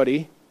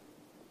everybody.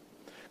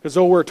 Because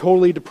though we're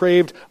totally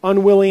depraved,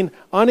 unwilling,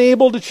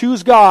 unable to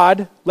choose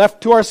God,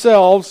 left to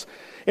ourselves,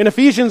 in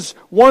Ephesians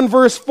 1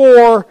 verse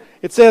 4,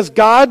 it says,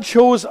 God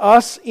chose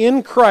us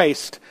in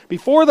Christ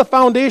before the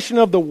foundation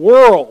of the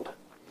world,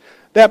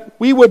 that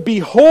we would be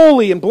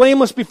holy and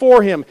blameless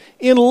before Him.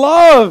 In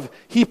love,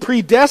 He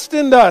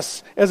predestined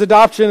us as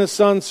adoption as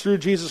sons through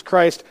Jesus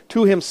Christ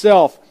to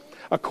Himself,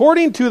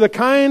 according to the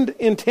kind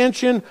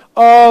intention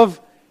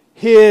of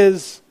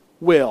His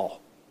will.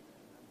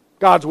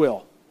 God's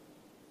will.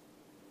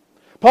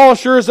 Paul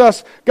assures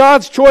us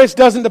God's choice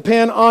doesn't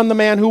depend on the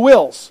man who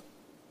wills.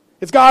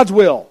 It's God's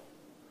will.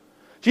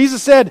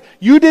 Jesus said,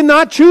 "You did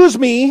not choose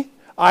me,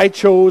 I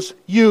chose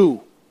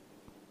you."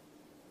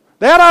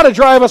 That ought to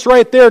drive us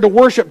right there to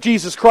worship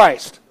Jesus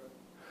Christ,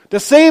 to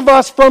save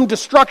us from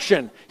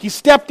destruction. He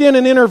stepped in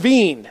and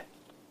intervened.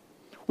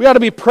 We ought to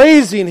be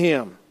praising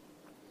Him.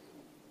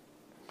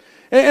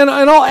 And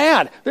I'll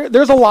add,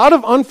 there's a lot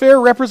of unfair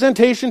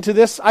representation to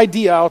this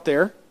idea out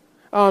there.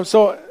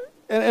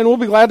 And we'll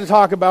be glad to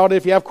talk about it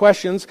if you have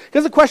questions,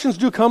 because the questions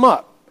do come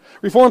up.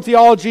 Reformed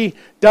theology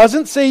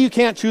doesn't say you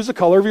can't choose the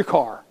color of your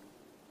car.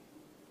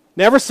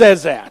 Never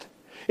says that.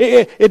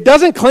 It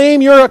doesn't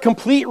claim you're a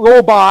complete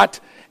robot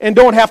and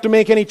don't have to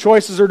make any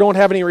choices or don't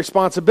have any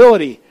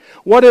responsibility.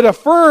 What it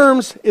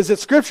affirms is that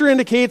Scripture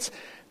indicates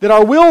that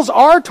our wills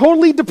are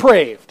totally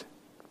depraved.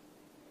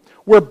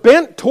 We're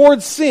bent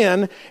towards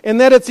sin,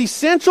 and that it's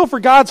essential for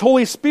God's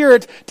Holy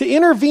Spirit to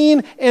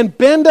intervene and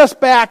bend us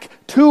back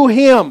to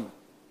Him.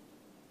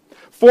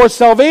 For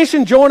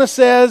salvation, Jonah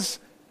says,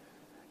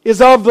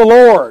 is of the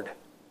Lord.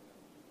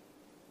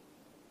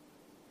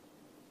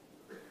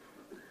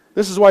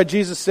 This is why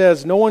Jesus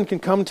says, "No one can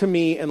come to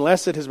me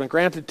unless it has been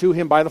granted to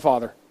him by the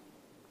Father."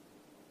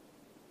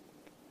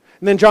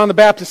 And then John the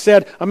Baptist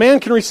said, "A man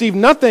can receive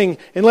nothing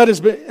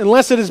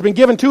unless it has been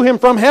given to him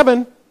from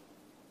heaven."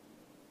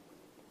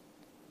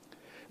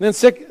 And then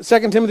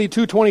 2 Timothy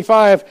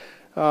 2:25,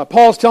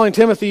 Paul's telling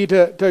Timothy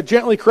to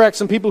gently correct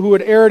some people who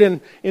had erred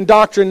in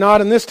doctrine,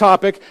 not in this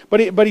topic, but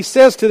he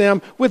says to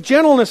them, "With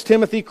gentleness,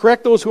 Timothy,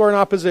 correct those who are in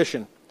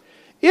opposition,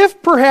 if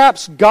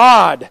perhaps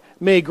God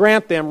may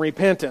grant them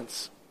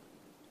repentance."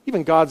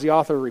 Even God's the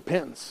author of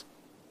repentance.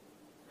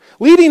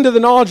 "Leading to the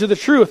knowledge of the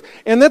truth,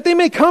 and that they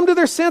may come to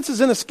their senses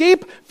and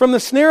escape from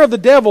the snare of the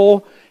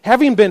devil,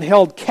 having been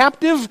held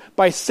captive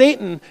by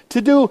Satan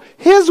to do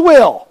his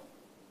will."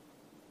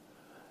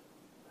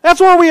 That's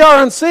where we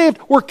are unsaved.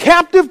 We're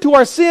captive to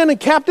our sin and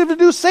captive to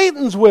do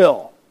Satan's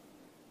will.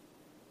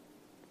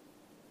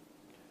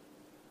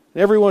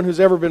 Everyone who's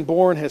ever been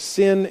born has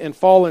sinned and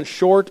fallen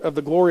short of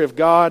the glory of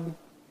God.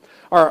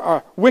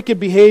 Our wicked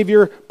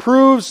behavior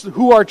proves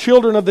who are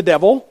children of the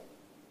devil.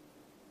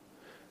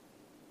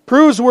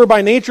 Proves we're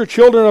by nature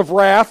children of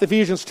wrath,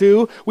 Ephesians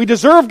 2. We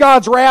deserve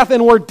God's wrath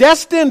and we're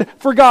destined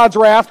for God's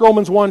wrath,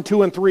 Romans 1,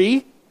 2, and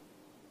 3.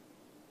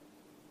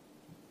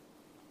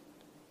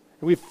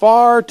 We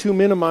far too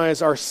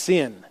minimize our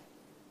sin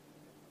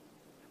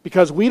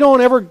because we don't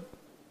ever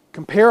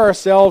compare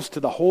ourselves to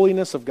the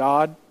holiness of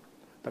God,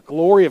 the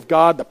glory of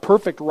God, the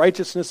perfect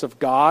righteousness of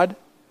God.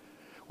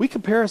 We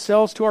compare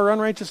ourselves to our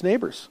unrighteous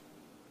neighbors.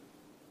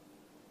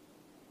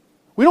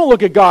 We don't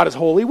look at God as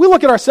holy. We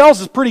look at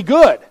ourselves as pretty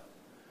good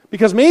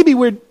because maybe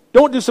we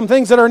don't do some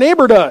things that our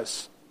neighbor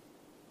does.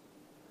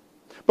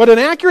 But an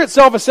accurate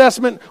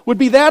self-assessment would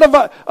be that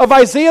of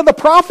Isaiah the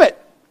prophet.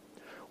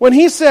 When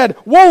he said,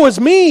 "Woe is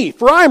me,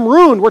 for I'm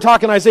ruined," we're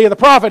talking Isaiah the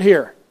prophet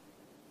here.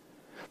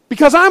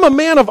 "Because I'm a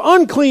man of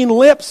unclean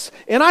lips,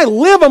 and I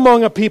live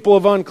among a people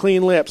of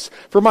unclean lips.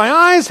 For my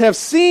eyes have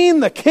seen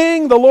the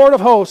King, the Lord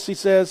of hosts," he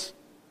says.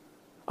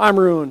 I'm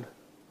ruined.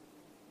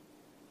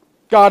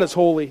 God is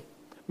holy.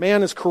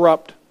 Man is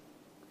corrupt.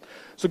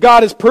 So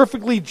God is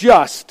perfectly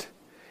just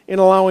in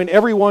allowing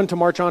everyone to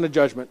march on to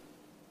judgment.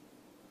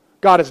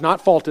 God is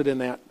not faulted in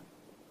that.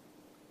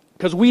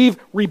 Because we've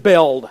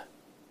rebelled.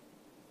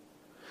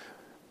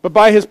 But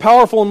by His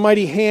powerful and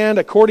mighty hand,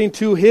 according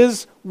to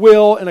His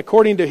will and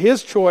according to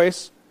His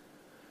choice,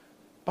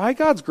 by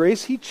God's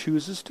grace, He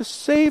chooses to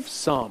save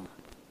some.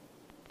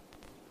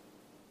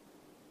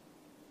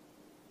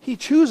 He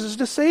chooses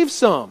to save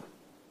some.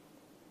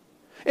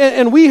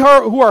 And we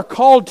who are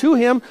called to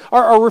Him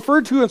are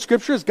referred to in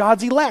Scripture as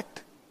God's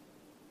elect.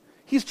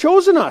 He's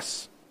chosen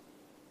us.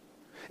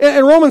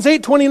 And Romans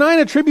 8:29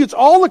 attributes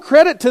all the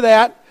credit to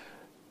that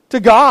to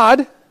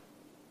God.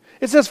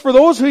 It says, "For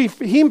those who He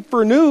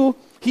foreknew,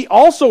 He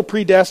also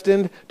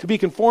predestined to be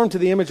conformed to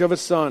the image of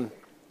His Son,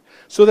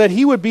 so that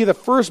He would be the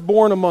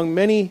firstborn among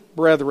many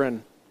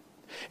brethren.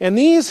 And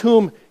these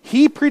whom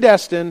He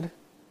predestined,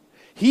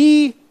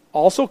 He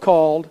also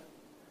called.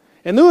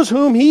 And those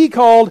whom He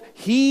called,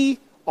 He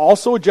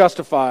also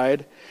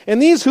justified.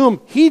 And these whom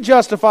He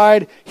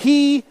justified,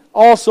 He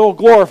also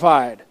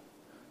glorified."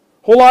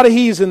 Whole lot of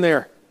He's in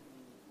there.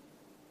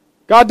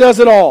 God does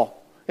it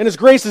all. And His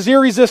grace is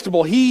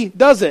irresistible. He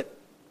does it.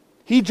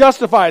 He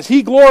justifies.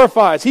 He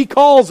glorifies. He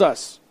calls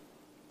us.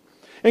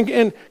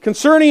 And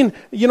concerning,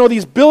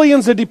 these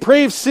billions of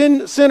depraved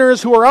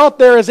sinners who are out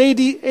there, as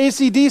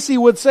AC/DC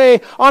would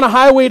say, on a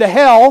highway to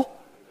hell,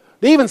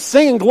 they even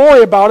sing in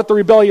glory about it, the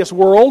rebellious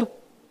world.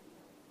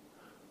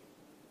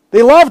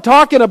 They love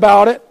talking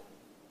about it.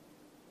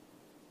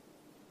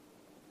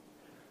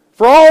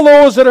 For all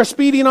those that are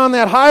speeding on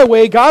that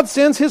highway, God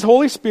sends His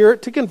Holy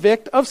Spirit to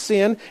convict of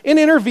sin and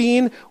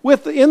intervene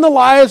in the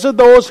lives of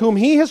those whom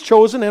He has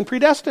chosen and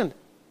predestined.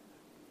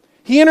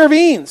 He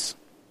intervenes.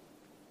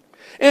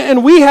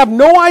 And we have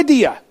no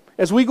idea,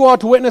 as we go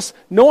out to witness,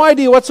 no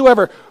idea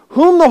whatsoever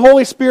whom the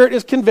Holy Spirit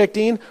is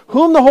convicting,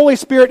 whom the Holy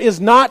Spirit is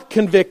not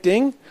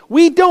convicting.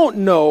 We don't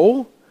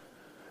know.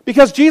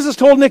 Because Jesus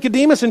told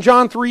Nicodemus in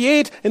John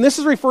 3:8, and this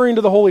is referring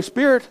to the Holy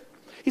Spirit,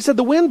 he said,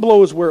 the wind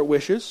blows where it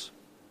wishes,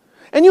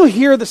 and you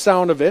hear the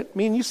sound of it. I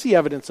mean, you see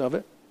evidence of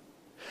it.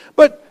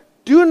 But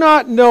do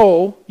not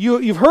know,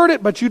 you've heard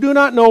it, but you do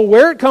not know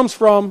where it comes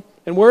from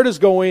and where it is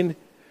going.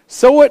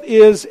 So it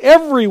is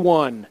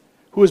everyone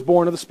who is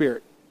born of the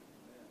Spirit.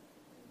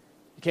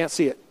 You can't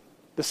see it.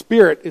 The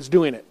Spirit is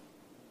doing it.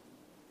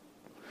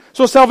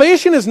 So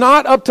salvation is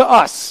not up to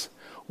us.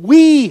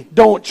 We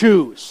don't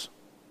choose.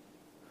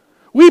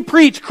 We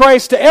preach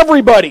Christ to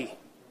everybody.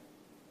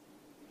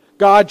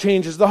 God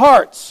changes the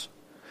hearts.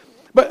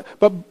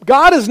 But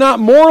God is not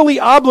morally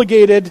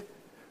obligated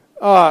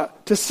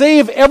to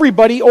save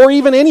everybody or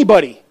even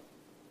anybody.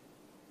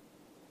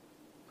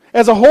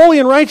 As a holy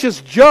and righteous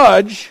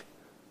judge,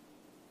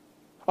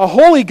 a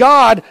holy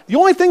God, the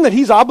only thing that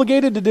He's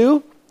obligated to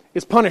do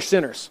is punish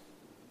sinners.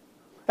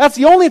 That's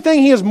the only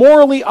thing He is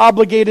morally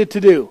obligated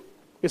to do,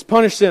 is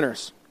punish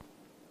sinners.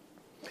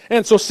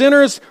 And so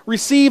sinners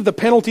receive the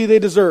penalty they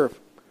deserve.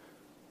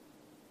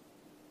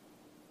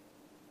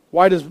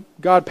 Why does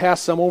God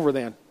pass some over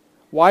then?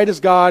 Why does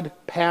God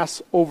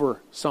pass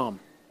over some?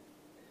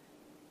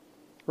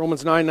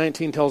 Romans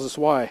 9:19 tells us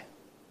why. It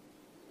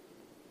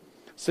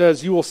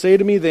says, you will say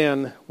to me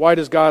then, why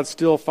does God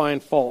still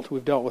find fault?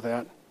 We've dealt with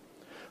that.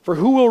 For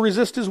who will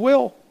resist His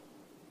will?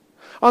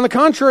 On the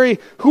contrary,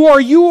 who are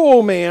you,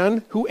 O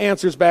man, who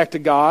answers back to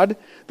God?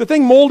 The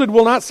thing molded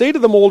will not say to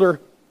the molder,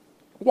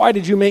 why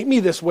did you make me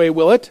this way,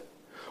 will it?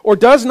 Or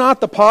does not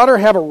the potter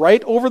have a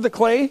right over the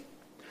clay,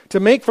 to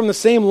make from the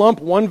same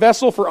lump one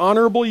vessel for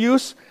honorable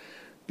use,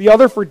 the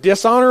other for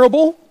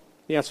dishonorable?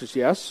 The answer is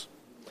yes.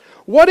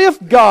 What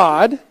if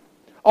God,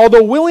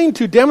 although willing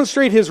to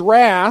demonstrate His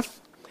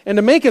wrath and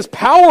to make His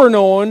power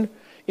known,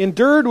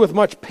 endured with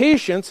much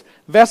patience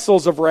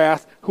vessels of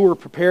wrath who were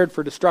prepared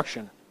for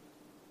destruction?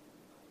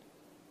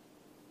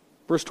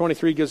 Verse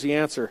 23 gives the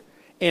answer.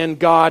 And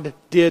God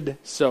did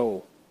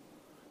so,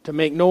 to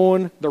make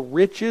known the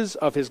riches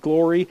of His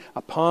glory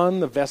upon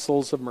the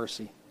vessels of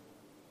mercy,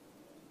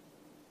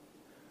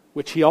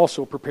 which He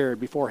also prepared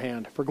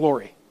beforehand for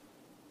glory.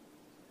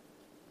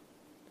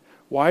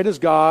 Why does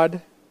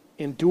God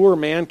endure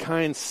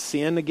mankind's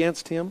sin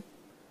against Him,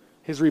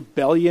 his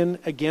rebellion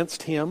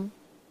against Him,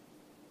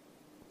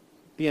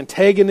 the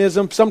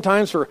antagonism?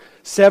 Sometimes for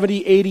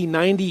 70, 80,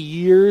 90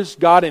 years,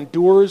 God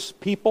endures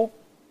people.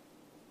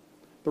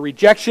 The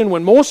rejection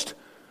when most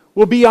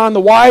will be on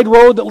the wide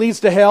road that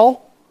leads to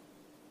hell.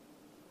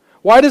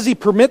 Why does He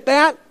permit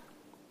that?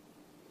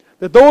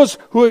 That those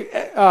who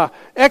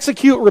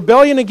execute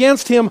rebellion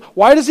against Him,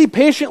 why does He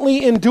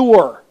patiently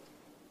endure?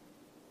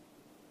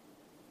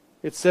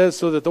 It says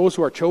so that those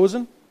who are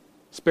chosen,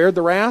 spared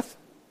the wrath,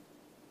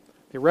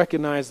 they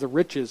recognize the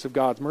riches of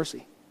God's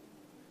mercy.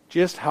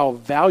 Just how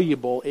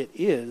valuable it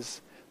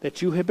is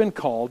that you have been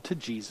called to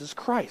Jesus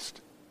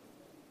Christ.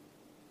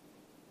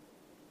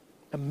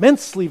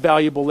 Immensely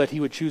valuable that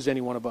He would choose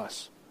any one of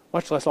us,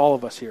 much less all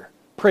of us here.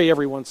 Pray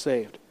everyone's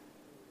saved.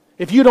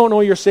 If you don't know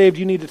you're saved,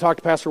 you need to talk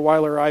to Pastor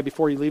Weiler or I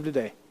before you leave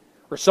today.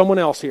 Or someone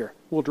else here.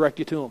 We'll direct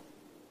you to him.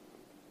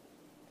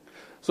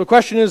 So the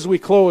question is, as we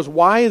close,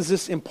 why is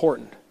this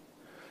important?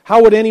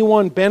 How would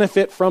anyone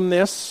benefit from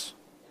this?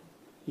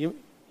 You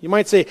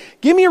might say,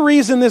 give me a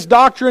reason this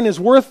doctrine is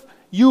worth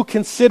you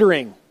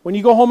considering when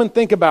you go home and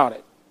think about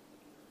it.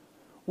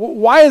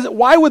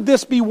 Why would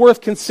this be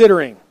worth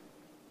considering?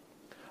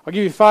 I'll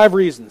give you 5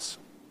 reasons,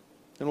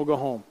 and we'll go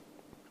home.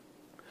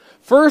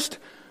 First,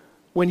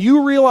 when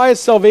you realize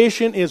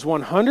salvation is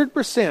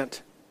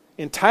 100%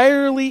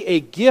 entirely a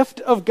gift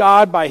of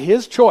God by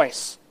His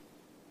choice,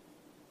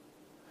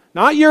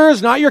 not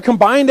yours, not your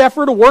combined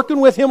effort of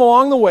working with Him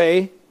along the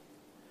way,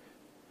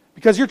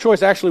 because your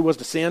choice actually was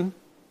to sin,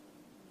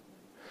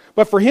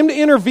 but for Him to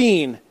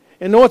intervene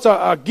and know it's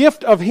a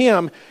gift of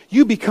Him,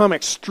 you become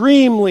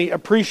extremely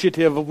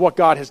appreciative of what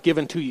God has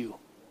given to you.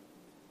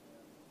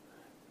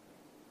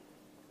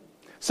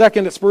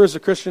 Second, it spurs the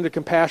Christian to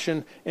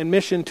compassion and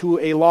mission to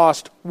a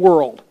lost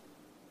world.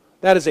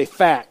 That is a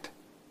fact.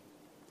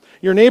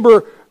 Your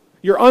neighbor,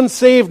 your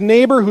unsaved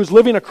neighbor who's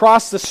living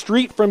across the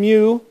street from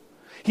you,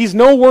 he's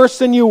no worse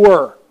than you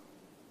were.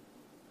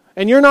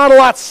 And you're not a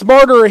lot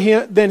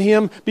smarter than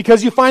him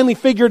because you finally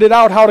figured it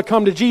out how to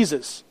come to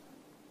Jesus.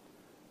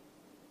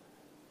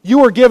 You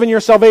were given your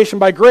salvation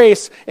by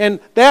grace, and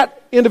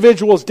that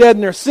individual is dead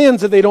in their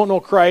sins if they don't know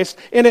Christ,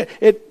 and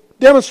it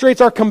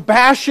demonstrates our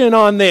compassion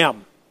on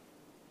them.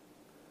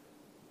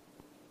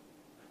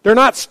 They're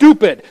not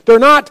stupid. They're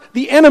not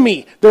the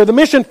enemy. They're the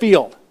mission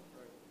field.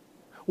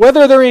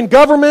 Whether they're in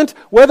government,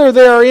 whether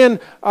they're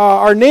in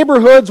our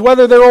neighborhoods,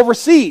 whether they're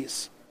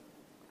overseas.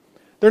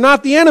 They're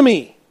not the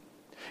enemy.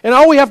 And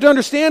all we have to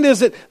understand is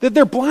that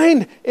they're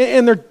blind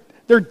and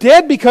they're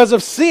dead because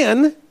of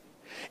sin,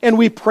 and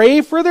we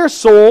pray for their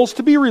souls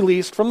to be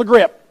released from the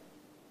grip.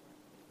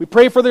 We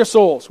pray for their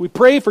souls. We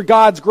pray for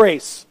God's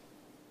grace.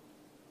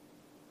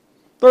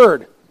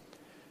 Third,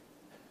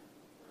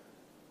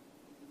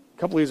 a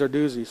couple of these are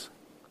doozies.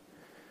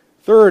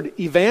 Third,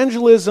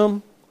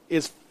 evangelism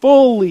is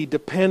fully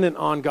dependent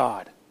on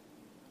God.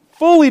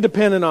 Fully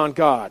dependent on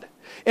God.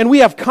 And we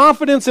have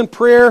confidence in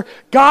prayer.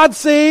 God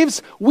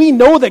saves. We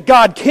know that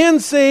God can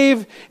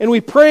save. And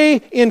we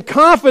pray in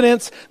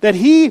confidence that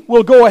He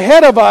will go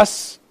ahead of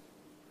us,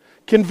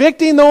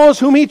 convicting those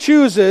whom He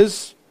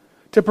chooses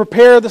to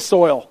prepare the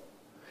soil.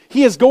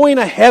 He is going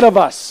ahead of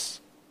us.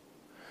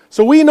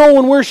 So we know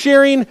when we're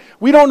sharing,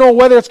 we don't know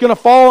whether it's going to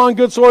fall on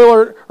good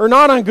soil or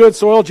not on good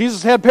soil.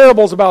 Jesus had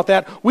parables about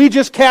that. We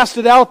just cast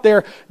it out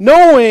there,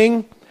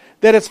 knowing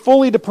that it's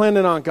fully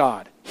dependent on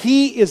God.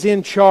 He is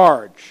in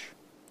charge.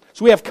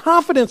 So we have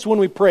confidence when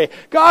we pray.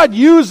 God,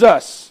 use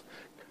us.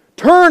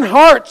 Turn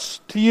hearts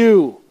to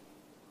you.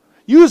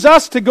 Use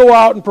us to go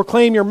out and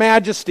proclaim your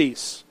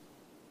majesties.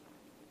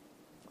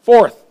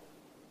 Fourth,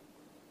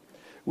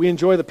 we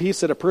enjoy the peace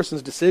that a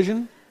person's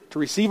decision to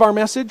receive our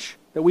message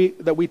that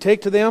we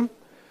take to them.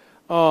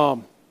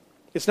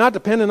 It's not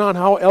dependent on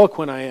how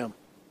eloquent I am.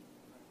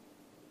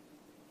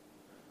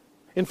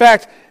 In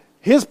fact,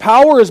 His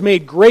power is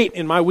made great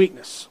in my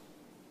weakness.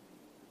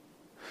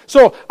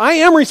 So I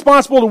am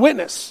responsible to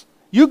witness.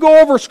 You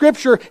go over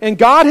Scripture, and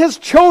God has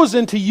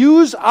chosen to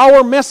use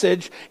our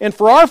message and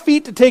for our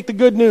feet to take the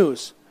good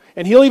news.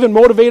 And He'll even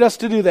motivate us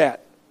to do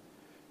that.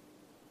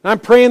 And I'm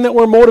praying that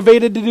we're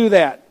motivated to do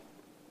that.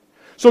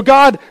 So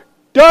God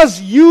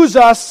does use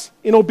us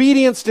in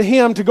obedience to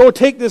Him to go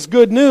take this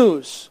good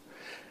news.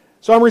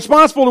 So I'm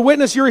responsible to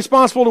witness, you're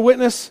responsible to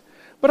witness,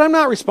 but I'm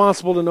not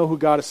responsible to know who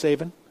God is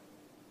saving.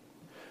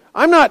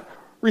 I'm not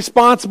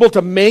responsible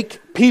to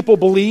make people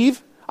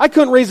believe. I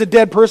couldn't raise a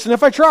dead person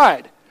if I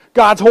tried.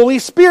 God's Holy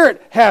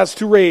Spirit has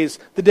to raise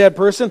the dead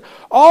person.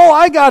 All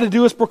I got to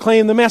do is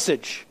proclaim the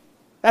message.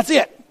 That's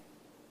it.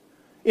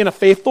 In a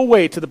faithful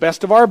way to the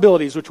best of our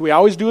abilities, which we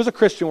always do as a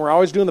Christian. We're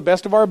always doing the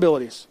best of our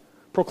abilities.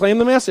 Proclaim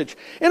the message.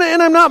 And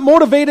I'm not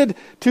motivated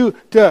to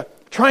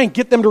try and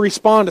get them to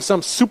respond to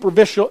some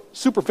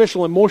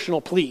superficial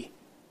emotional plea.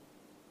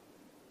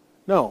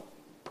 No.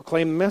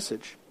 Proclaim the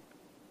message.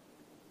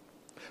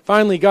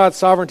 Finally, God's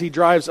sovereignty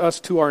drives us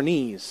to our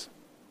knees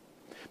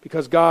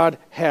because God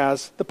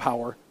has the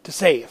power to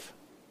save.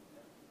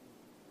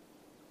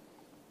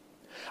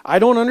 I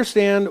don't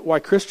understand why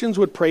Christians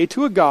would pray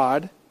to a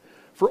God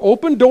for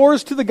open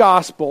doors to the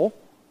gospel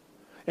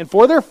and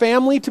for their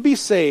family to be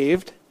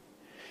saved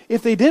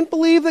if they didn't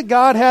believe that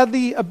God had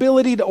the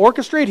ability to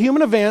orchestrate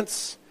human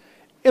events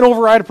and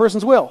override a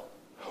person's will.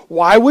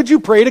 Why would you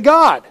pray to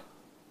God?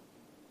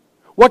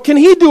 What can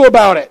He do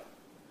about it?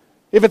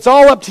 If it's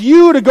all up to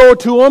you to go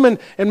to Him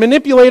and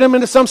manipulate Him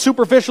into some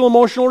superficial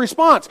emotional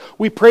response.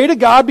 We pray to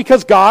God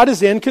because God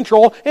is in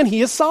control and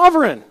He is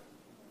sovereign.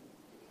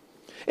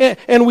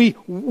 And we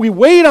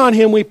wait on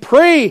Him, we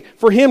pray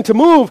for Him to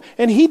move,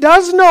 and He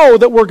does know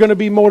that we're going to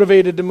be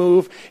motivated to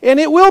move, and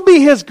it will be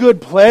His good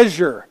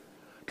pleasure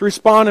to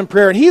respond in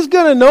prayer. And He's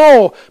going to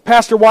know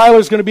Pastor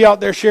Weiler's going to be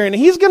out there sharing.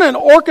 And He's going to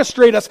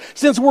orchestrate us,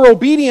 since we're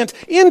obedient,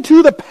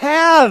 into the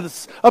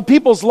paths of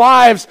people's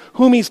lives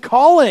whom He's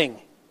calling.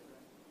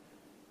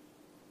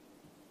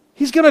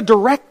 He's going to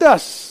direct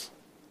us.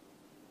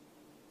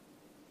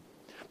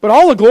 But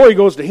all the glory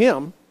goes to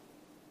Him.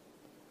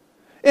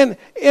 And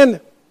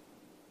if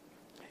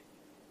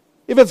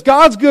it's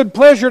God's good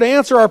pleasure to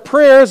answer our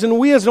prayers and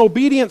we as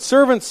obedient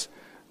servants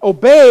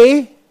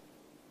obey,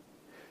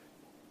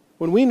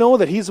 when we know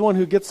that He's the one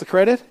who gets the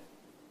credit,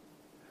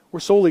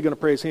 we're solely going to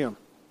praise Him.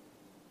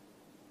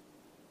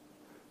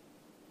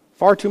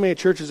 Far too many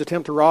churches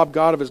attempt to rob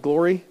God of His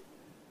glory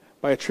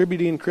by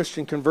attributing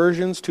Christian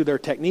conversions to their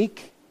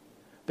technique,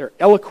 their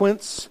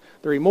eloquence,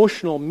 their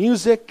emotional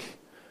music,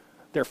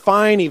 their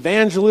fine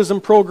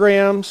evangelism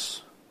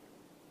programs,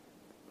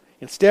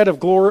 instead of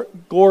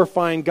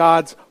glorifying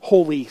God's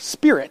Holy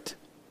Spirit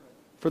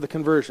for the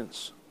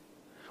conversions.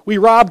 We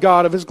rob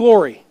God of His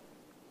glory.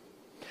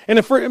 And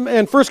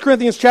in 1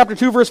 Corinthians chapter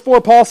 2, verse 4,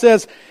 Paul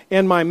says,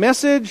 "And my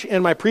message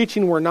and my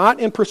preaching were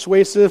not in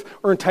persuasive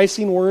or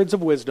enticing words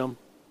of wisdom,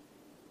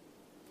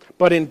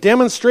 but in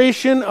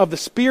demonstration of the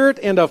Spirit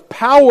and of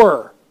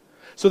power,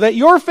 so that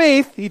your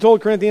faith," he told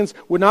Corinthians,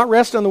 "would not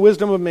rest on the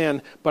wisdom of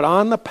men, but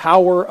on the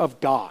power of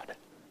God."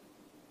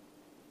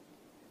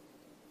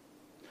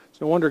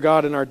 It's no wonder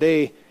God in our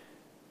day,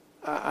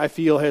 I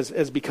feel,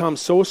 has become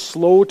so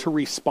slow to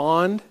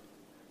respond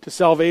to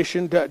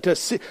salvation. To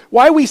see,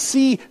 why we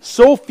see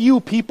so few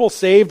people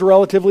saved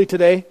relatively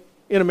today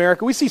in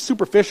America. We see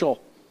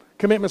superficial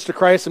commitments to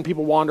Christ and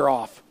people wander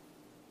off.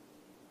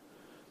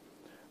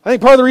 I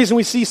think part of the reason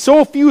we see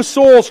so few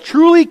souls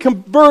truly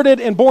converted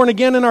and born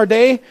again in our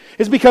day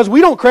is because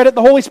we don't credit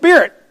the Holy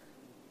Spirit.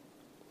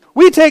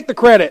 We take the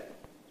credit.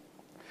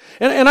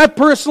 And I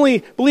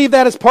personally believe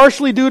that is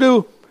partially due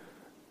to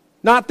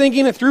not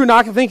thinking through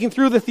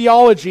the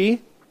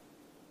theology.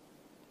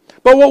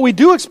 But what we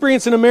do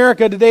experience in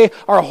America today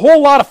are a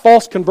whole lot of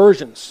false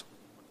conversions.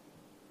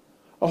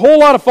 A whole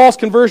lot of false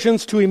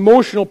conversions to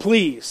emotional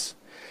pleas.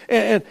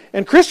 And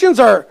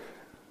Christians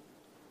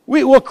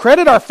we will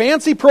credit our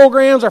fancy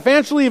programs, our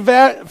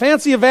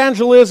fancy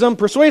evangelism,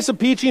 persuasive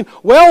preaching,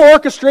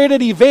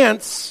 well-orchestrated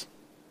events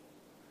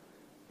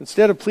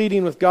instead of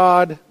pleading with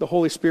God, the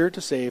Holy Spirit,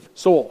 to save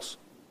souls.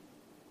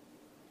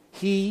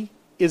 He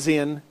is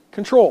in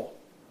control.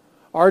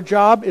 Our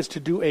job is to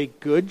do a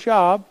good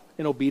job,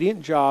 an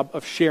obedient job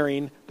of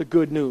sharing the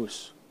good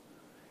news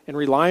and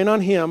relying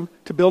on Him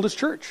to build His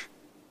church.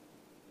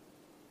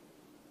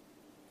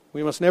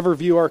 We must never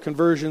view our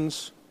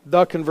conversions,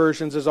 the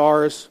conversions, as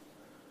ours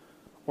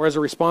or as a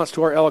response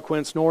to our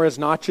eloquence, nor as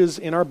notches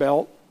in our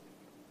belt.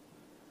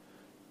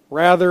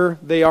 Rather,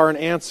 they are an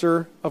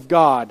answer of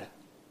God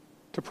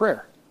to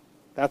prayer.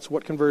 That's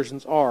what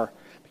conversions are.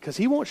 Because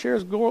He won't share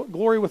His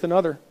glory with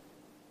another.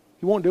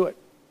 He won't do it.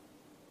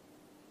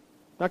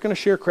 Not going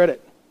to share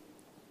credit.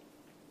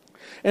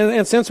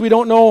 And since we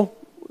don't know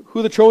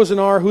who the chosen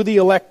are, who the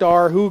elect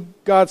are, who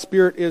God's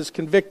Spirit is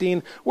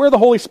convicting, where the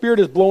Holy Spirit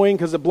is blowing,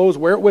 because it blows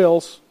where it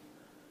wills,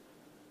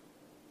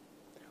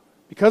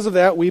 because of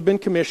that, we've been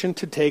commissioned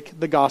to take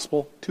the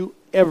gospel to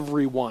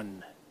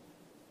everyone.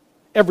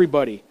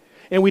 Everybody.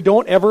 And we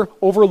don't ever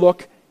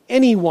overlook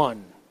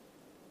anyone.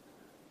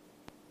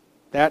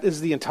 That is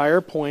the entire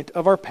point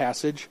of our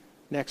passage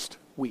next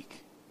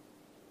week.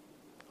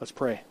 Let's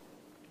pray.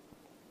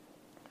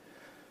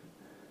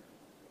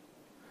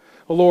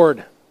 O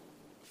Lord,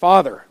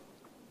 Father,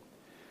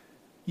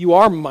 You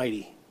are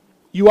mighty.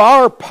 You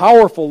are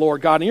powerful,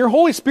 Lord God, and Your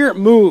Holy Spirit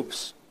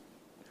moves.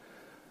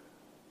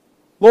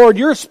 Lord,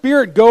 Your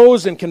Spirit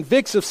goes and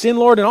convicts of sin,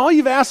 Lord, and all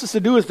You've asked us to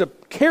do is to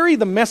carry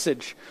the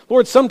message.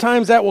 Lord,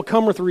 sometimes that will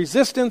come with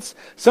resistance.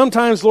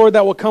 Sometimes, Lord,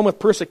 that will come with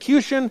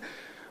persecution.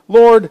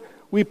 Lord,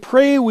 we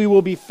pray we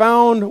will be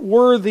found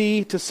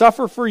worthy to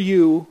suffer for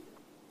You,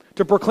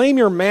 to proclaim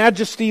Your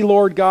majesty,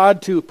 Lord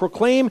God, to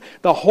proclaim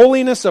the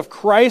holiness of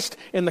Christ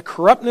and the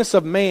corruptness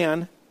of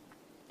man.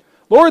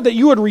 Lord, that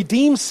You would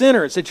redeem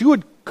sinners, that You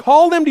would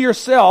call them to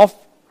Yourself,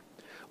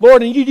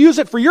 Lord, and You'd use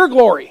it for Your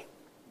glory.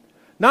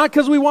 Not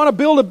because we want to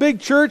build a big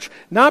church,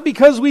 not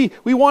because we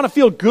want to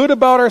feel good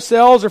about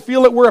ourselves or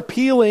feel that we're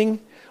appealing.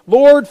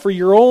 Lord, for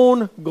Your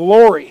own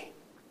glory.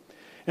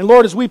 And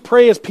Lord, as we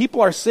pray, as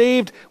people are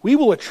saved, we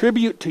will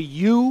attribute to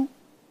You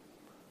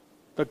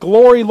the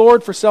glory,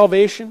 Lord, for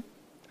salvation.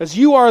 As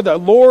You are the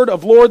Lord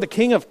of Lords, the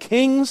King of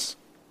Kings.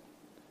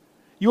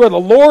 You are the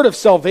Lord of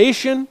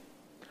salvation.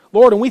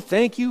 Lord, and we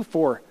thank You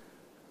for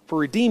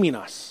redeeming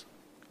us.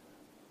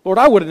 Lord,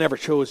 I would have never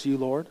chose You,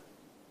 Lord.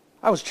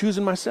 I was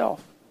choosing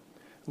myself.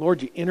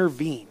 Lord, You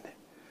intervened.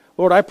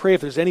 Lord, I pray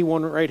if there's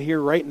anyone right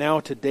here, right now,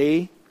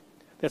 today,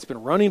 that's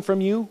been running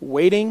from You,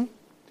 waiting,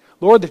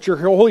 Lord, that Your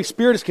Holy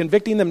Spirit is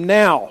convicting them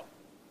now.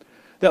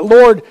 That,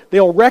 Lord,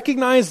 they'll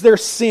recognize their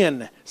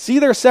sin, see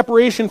their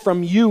separation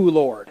from You,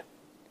 Lord.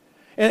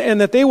 And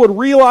that they would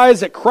realize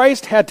that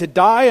Christ had to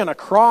die on a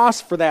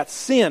cross for that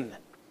sin.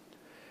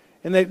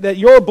 And that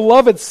Your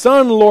beloved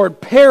Son,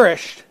 Lord,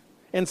 perished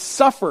and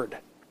suffered.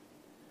 And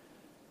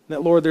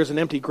that, Lord, there's an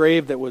empty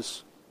grave that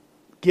was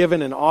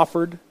given and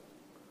offered.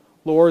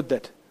 Lord,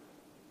 that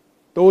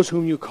those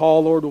whom You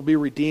call, Lord, will be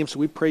redeemed. So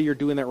we pray You're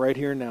doing that right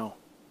here and now.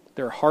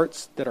 There are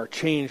hearts that are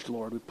changed,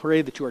 Lord. We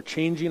pray that You are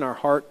changing our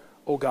heart,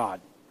 O God.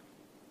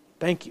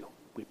 Thank You.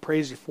 We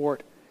praise You for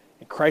it.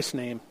 In Christ's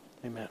name,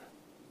 amen.